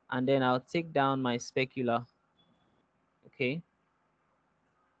 And then I'll take down my specular. Okay.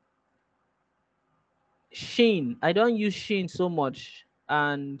 Sheen. I don't use sheen so much.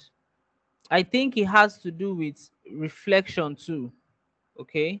 And I think it has to do with reflection too.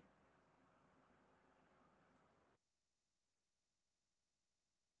 Okay.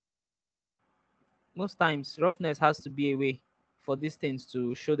 Most times roughness has to be a way for these things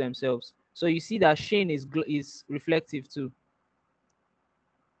to show themselves. So you see that sheen is reflective too.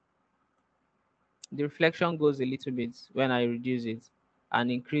 The reflection goes a little bit when I reduce it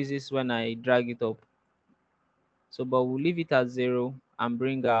and increases when I drag it up. So, but we'll leave it at 0 and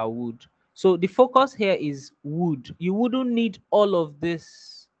bring our wood. So the focus here is wood. You wouldn't need all of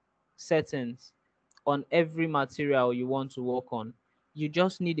these settings on every material you want to work on. You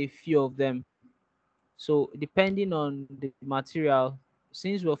just need a few of them. So depending on the material,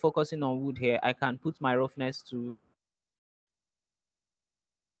 since we're focusing on wood here, I can put my roughness to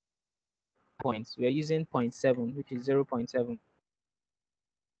points. We're using 0.7, which is 0.7.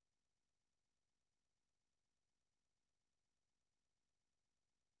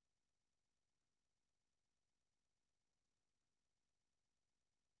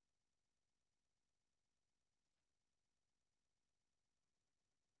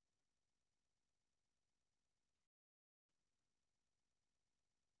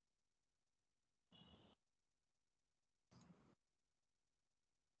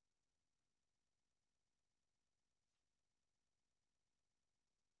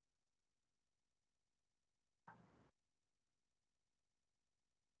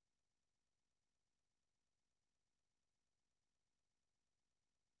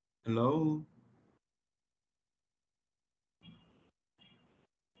 Hello?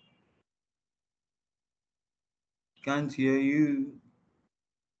 Can't hear you.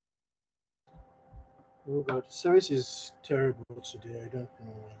 Oh God, service is terrible today. I don't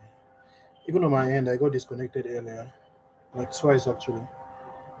know why. Even on my end, I got disconnected earlier, like twice actually.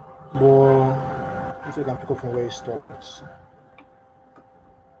 But if I can pick up from where it stops.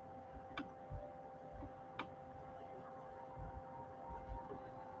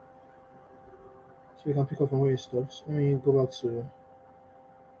 So we can pick up from where it stops. Let me go back to.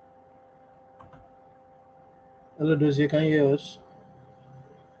 Hello, Dozie, can you hear us?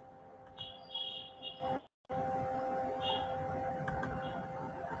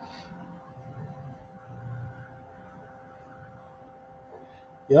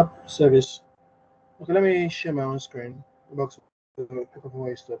 Yep, service. Okay, let me share my own screen. Go back to pick up from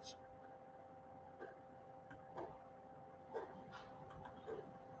where it stops.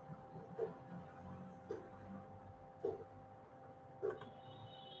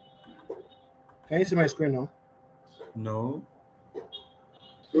 Can you see my screen now? No,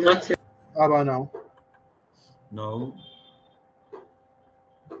 Not yet. How about now? no.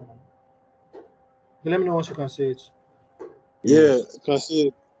 Okay, let me know once you can see it. Yeah, can see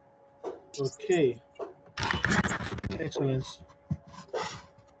it. Okay, excellent.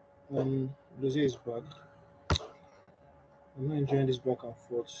 Dozie is back. I'm not enjoying this back and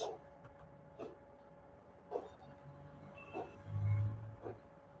forth.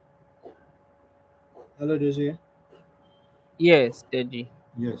 Hello, Dozie. Yes, Deji.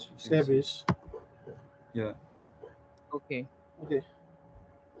 Yes, you can see. Service. Yeah. Okay. Okay.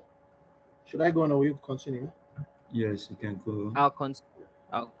 Should I go on or will you continue? Yes, you can go. I'll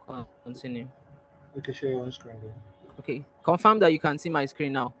continue. Okay, share your own screen then. Okay. Confirm that you can see my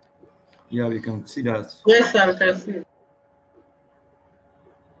screen now. Yeah, we can see that. Yes, sir, we can see.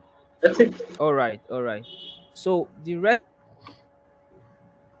 That's it. All right. So the rest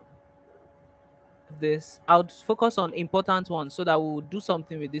of this, I'll focus on important ones so that we'll do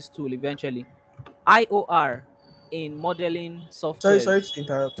something with this tool eventually. IOR in modeling Sorry softwares to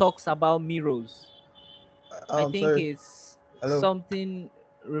interrupt. talks about mirrors. I think Sorry. it's Hello. something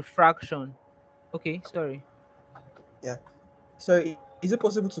refraction. Okay, sorry. Yeah. So is it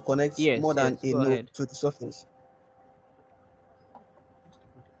possible to connect more than Yes, a go node ahead. to the surface?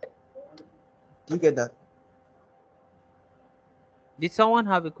 Do you get that? Did someone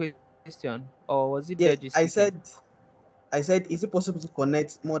have a question, or was it Yeah, Deji I speaking? said, is it possible to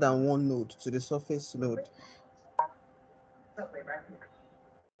connect more than one node to the surface node?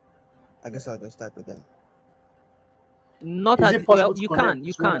 I guess I'll just start with them. Not Is at it possible well, to you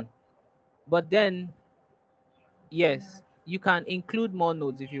connect can, but then yes, you can include more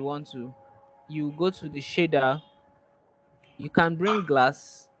nodes if you want to. You go to the shader. You can bring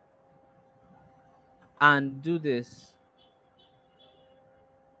glass and do this.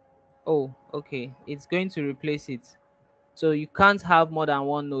 Oh, okay. It's going to replace it. So you can't have more than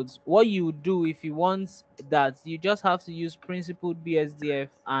one node. What you do if you want that, you just have to use principled BSDF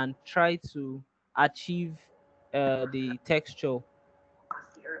and try to achieve the texture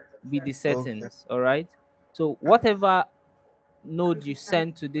with the settings. All right. So whatever node you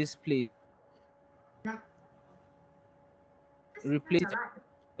send to this place, replace it.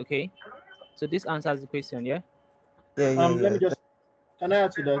 Okay. So this answers the question. Yeah. Yeah. Let me just. Can I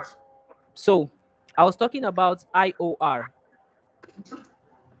add to that? So I was talking about IOR.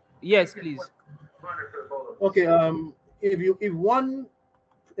 Yes, please. Okay. If one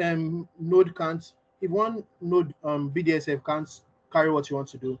node can't, if one node BDSF can't carry what you want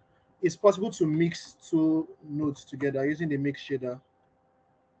to do, it's possible to mix two nodes together using the mix shader.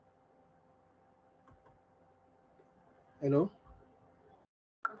 Hello.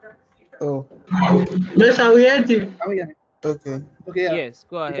 Oh. Yes, sir, we heard you. Can we hear me? Okay. Okay. Yeah. Yes,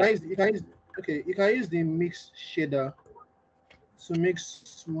 go You ahead. can use Okay, you can use the mix shader to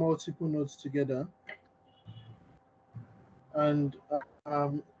mix multiple nodes together. And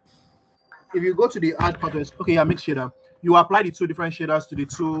if you go to the add part, okay, yeah, mix shader. You apply the two different shaders to the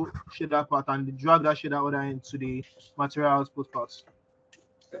two shader part and drag that shader order into the material output parts.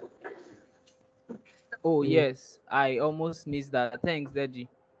 Oh yes, I almost missed that. Thanks, Deji.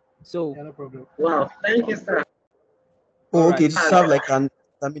 So, Yeah, no problem. Wow, thank you, sir. all Oh, right. okay. Just So have like an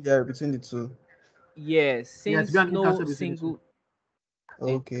intermediary between the two. yes, Yeah, to be since an no intercept between the two. single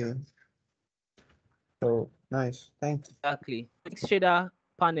Okay. Oh, nice. Thanks. exactly mix shader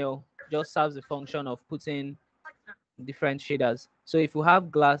panel just serves the function of putting different shaders. So if we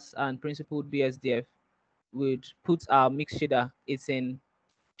have glass and principled BSDF, we'd put our mix shader. It's in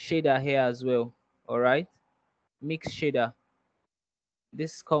shader here as well. All right, mix shader.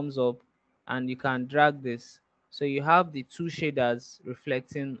 This comes up, and you can drag this. So you have the two shaders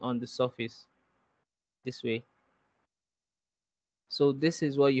reflecting on the surface this way. So this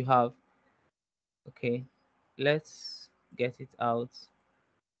is what you have. Okay, let's get it out.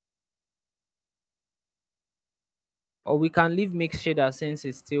 Or we can leave mix shader since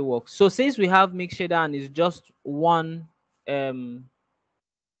it still works. So since we have mix shader and it's just one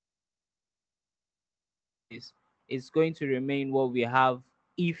it's going to remain what we have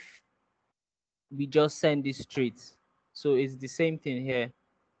if we just send this straight. So it's the same thing here.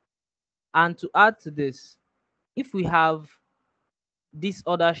 And to add to this, if we have this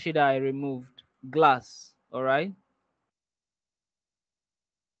other shader I removed, glass, all right,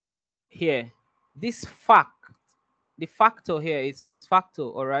 here, this fact, the factor here is factor,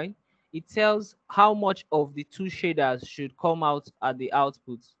 all right, it tells how much of the two shaders should come out at the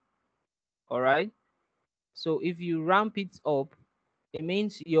output, all right. So if you ramp it up, it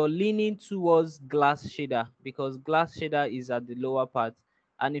means you're leaning towards glass shader because glass shader is at the lower part.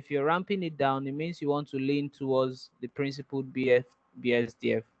 And if you're ramping it down, it means you want to lean towards the principled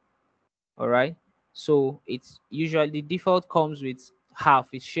BSDF. All right. So it's usually the default comes with half,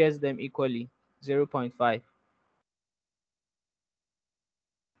 it shares them equally, 0.5.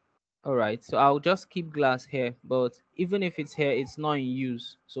 All right. So I'll just keep glass here, but even if it's here, it's not in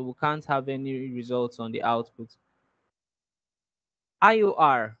use. So we can't have any results on the output.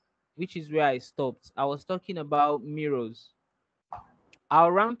 IOR, which is where I stopped. I was talking about mirrors.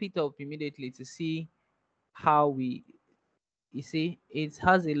 I'll ramp it up immediately to see how you see, it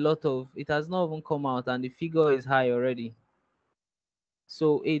has a lot of, it has not even come out and the figure is high already.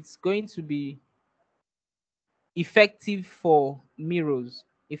 So it's going to be effective for mirrors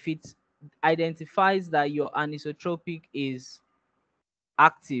if it identifies that your anisotropic is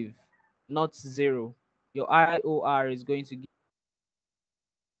active, not zero. Your IOR is going to give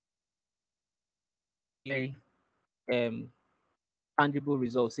um tangible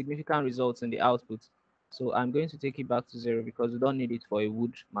results, significant results in the output. So I'm going to take it back to zero because we don't need it for a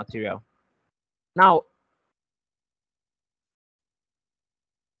wood material. Now,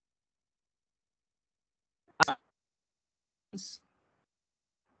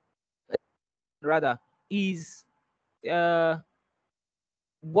 rather, is uh,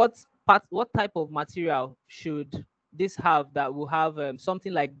 what type of material should this have that will have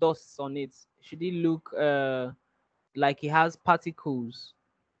something like dust on it? Should it look like it has particles?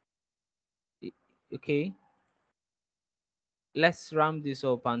 Okay, let's ram this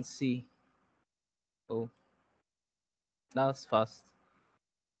up and see. Oh, that's fast.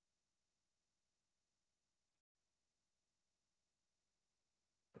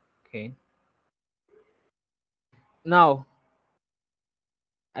 Okay, now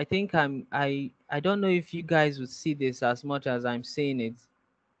I think I don't know if you guys would see this as much as I'm saying it.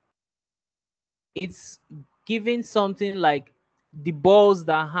 It's giving something like the balls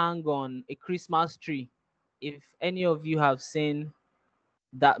that hang on a Christmas tree. If any of you have seen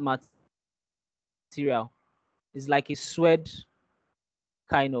that material, it's like a suede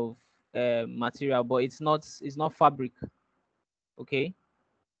kind of material, but it's not fabric. Okay.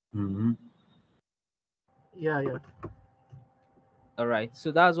 Mm-hmm. Yeah, yeah. All right,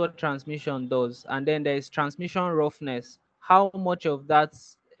 so that's what transmission does. And then there's transmission roughness. How much of that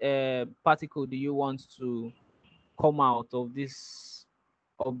particle do you want to come out of this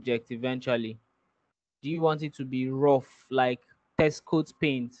object eventually? Do you want it to be rough, like test coat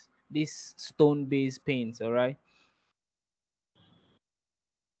paint, this stone-based paint? All right.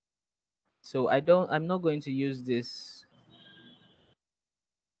 So I'm not going to use this.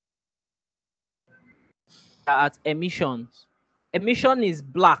 At emissions, emission is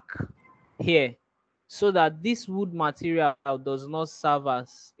black here, so that this wood material does not serve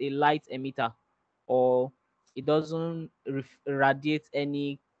as a light emitter, or it doesn't radiate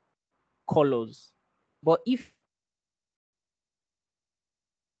any colors. But if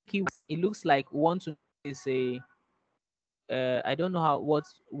it looks like we want to is a I don't know how what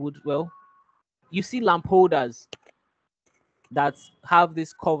would well you see lamp holders that have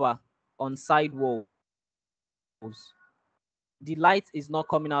this cover on side walls. The light is not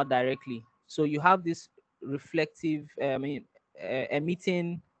coming out directly, so you have this reflective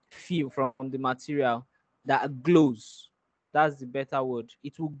emitting feel from the material that glows. That's the better word.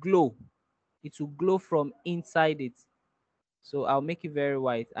 It will glow. It will glow from inside it. So I'll make it very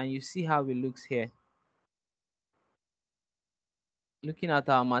white, and you see how it looks here. Looking at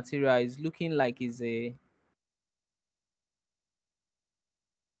our material, is looking like it's a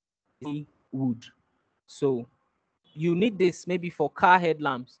wood. So you need this maybe for car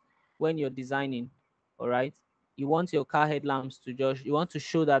headlamps when you're designing. All right, you want your car headlamps to just, you want to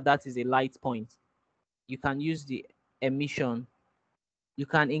show that that is a light point. You can use the emission. You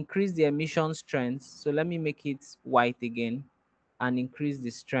can increase the emission strength. So let me make it white again and increase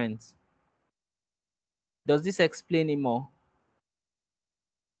the strength. Does this explain it more?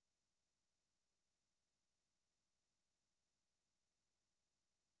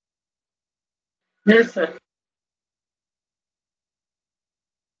 Yes, sir.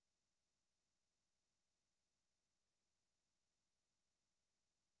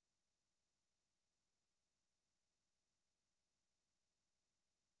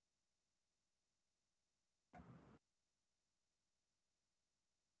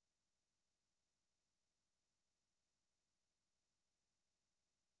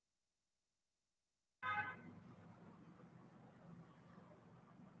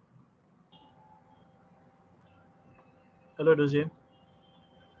 Hello, Dozie.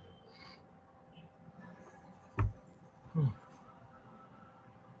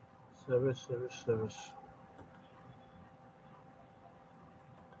 Service.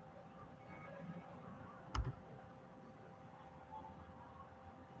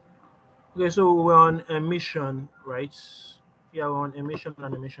 Okay, so we're on emission, right? Yeah, we're on emission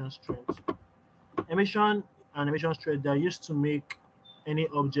and emission strength. Emission and emission strength, they're used to make any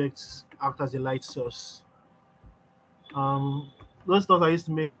objects act as a light source. Those thoughts are used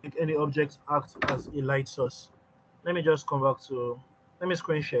to make any objects act as a light source. Let me just come back to, let me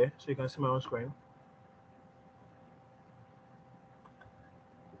screen share so you can see my own screen.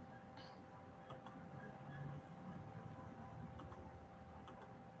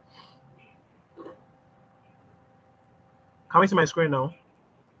 Can we see my screen now?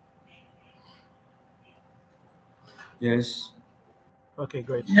 Yes. Okay,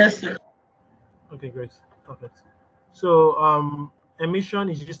 great. Yes, sir. Okay, great. Perfect. So emission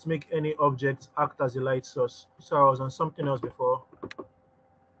is used to make any object act as a light source. So I was on something else before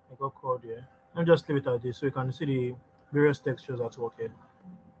I got called here. Let me just leave it at this so you can see the various textures at work here.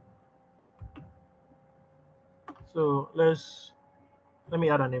 So let me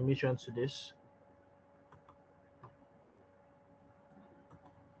add an emission to this.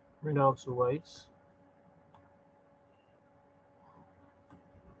 Bring it out to white.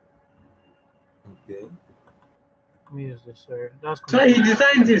 Okay. Let me use this. Sorry, that's So coming. you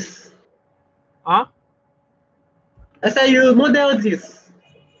designed this. Huh? I said you modeled this.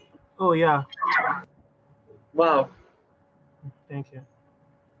 Oh yeah. Wow. Thank you.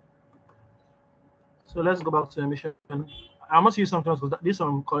 So let's go back to emission. I must use something else because this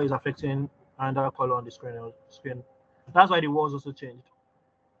one color is affecting another color on the screen. That's why the walls also changed.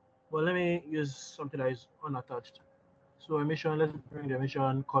 But let me use something that is unattached. So emission, let's bring the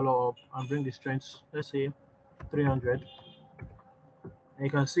emission color up and bring the strength, let's say 300. And you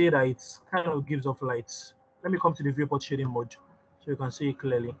can see that it kind of gives off lights. Let me come to the viewport shading mode so you can see it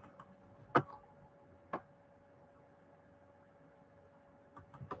clearly. To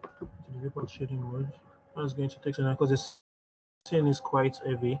the viewport shading mode. That's going to take some time because the scene is quite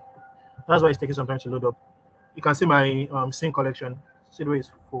heavy. That's why it's taking some time to load up. You can see my scene collection. See the way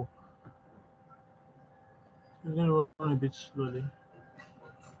it's full. It's going to run a bit slowly.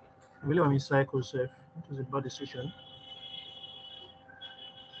 I believe I'm in cycle safe. It was a bad decision.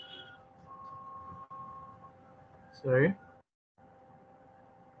 Sorry.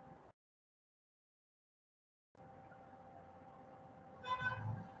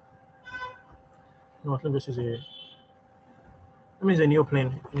 No, I think this is a. That means a new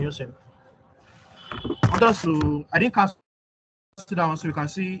plane, a new scene. I didn't cast it down so you can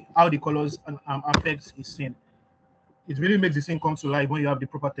see how the colors affects the scene. It really makes the scene come to life when you have the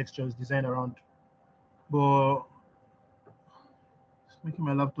proper textures designed around. But it's making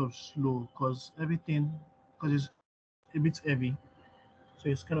my laptop slow because it's a bit heavy, so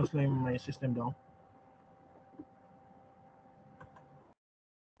it's kind of slowing my system down.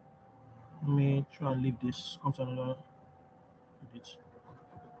 Let me try and leave this. Come to another bit.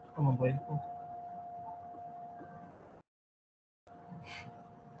 Come on, boy. Oh.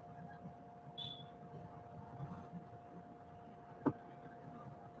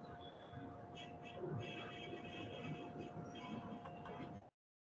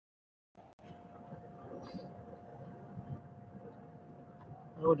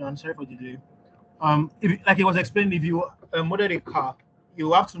 Hold on, sorry for the delay. If like it was explained, if you model a car,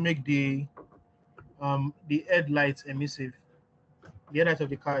 you have to make the headlights emissive, the headlights of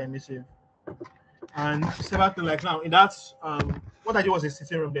the car emissive, and several things like now. In that what I did was a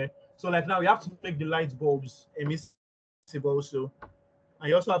sitting room there. So like now you have to make the light bulbs emissive also, and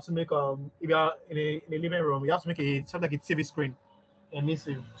you also have to make if you are in a living room, you have to make something like a TV screen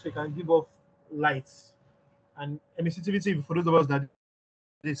emissive, so you can give off lights. And emissivity, for those of us that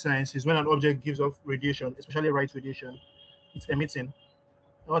did science, is when an object gives off radiation, especially light radiation. It's emitting.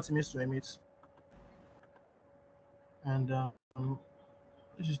 What it means to emit. And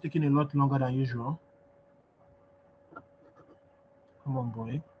this is taking a lot longer than usual. Come on,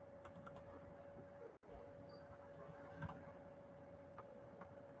 boy.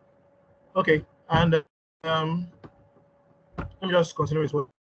 Okay, and let me just continue with what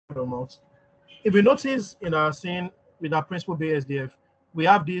about. If you notice in our scene with our principal BSDF, we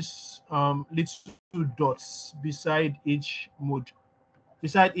have these little dots beside each mode,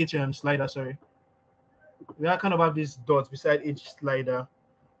 beside each slider. Sorry, we are kind of have these dots beside each slider,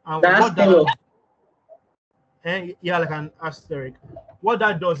 and That's what that yeah, like an asterisk. What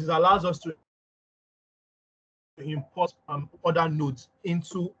that does is allows us to import other nodes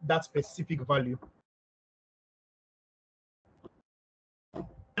into that specific value.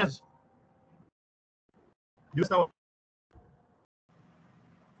 Yes. You start.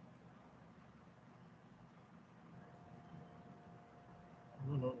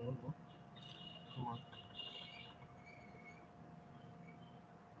 No. Come on.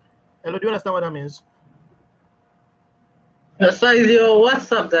 Hello, do you understand what that means? So is your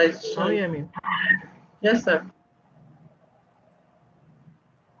WhatsApp that is Can you showing? hear me? Yes, sir.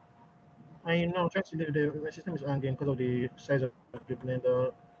 I know, I'm trying to leave my system is hanging because of the size of the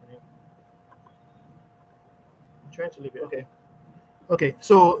blender. I'm trying to leave it. Okay. Okay,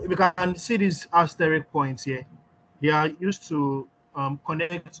 so we can see these asterisk points here. They are used to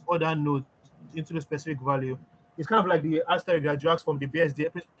connect other nodes into the specific value. It's kind of like the asterisk that drags from the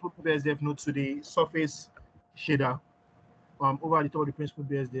BSDF node to the surface shader over the top of the principal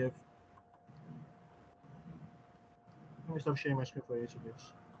BSDF. Let me stop sharing my screen for you to bit.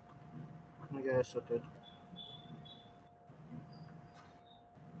 Let me get it sorted.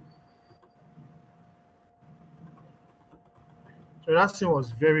 So that thing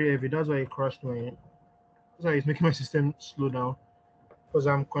was very heavy. That's why it crashed my. That's why it's making my system slow down because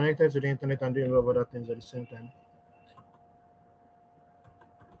I'm connected to the internet and doing a lot of other things at the same time.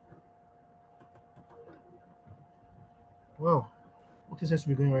 Wow, what seems to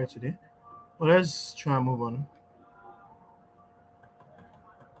be going right today? Well, let's try and move on.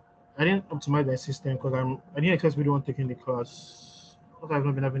 I didn't optimize my system because I didn't expect we don't taking the class. Because I've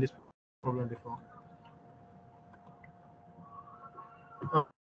not been having this problem before.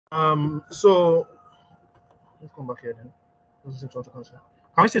 So let's come back here then. This is to answer.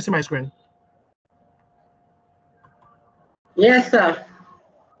 Can we still see my screen? Yes, sir.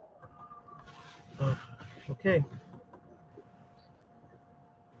 Okay.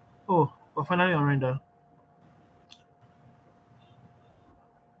 Oh, we're finally on render.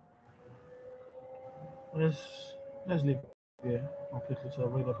 Let's let's leave here completely to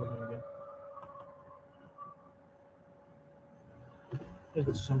avoid that problem again. Let's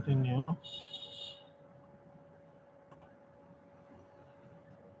go to something new.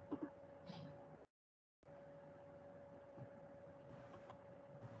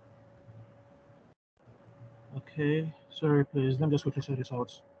 Okay, sorry, please. Let me just quickly sort this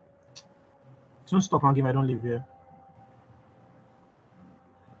out. Don't stop hanging. I don't live here.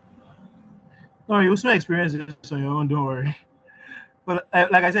 No, you'll still experience this on your own. Don't worry. But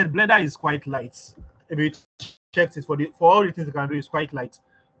like I said, Blender is quite light. If you checked it for all the things you can do, it's quite light.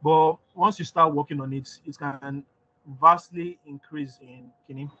 But once you start working on it, it can vastly increase in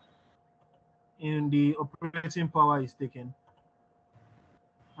the operating power is taken.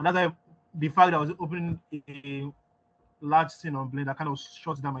 And that's why the fact that I was opening a large scene on Blender kind of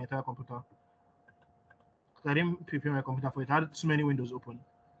shuts down my entire computer. Because I didn't prepare my computer for it. I had too many windows open.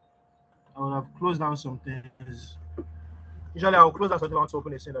 I would have closed down some things. Usually I'll close down something I want to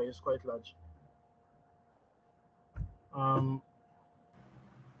open a scene that is quite large.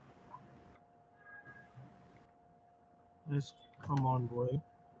 Let's come on, boy.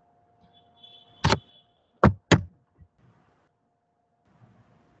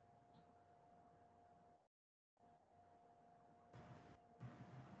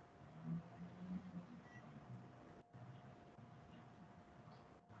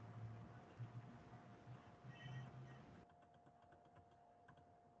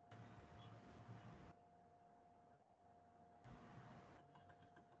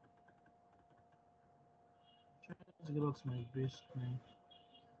 to get back to my base screen.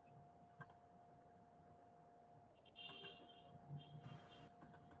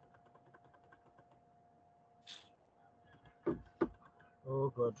 Oh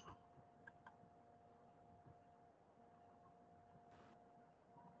God.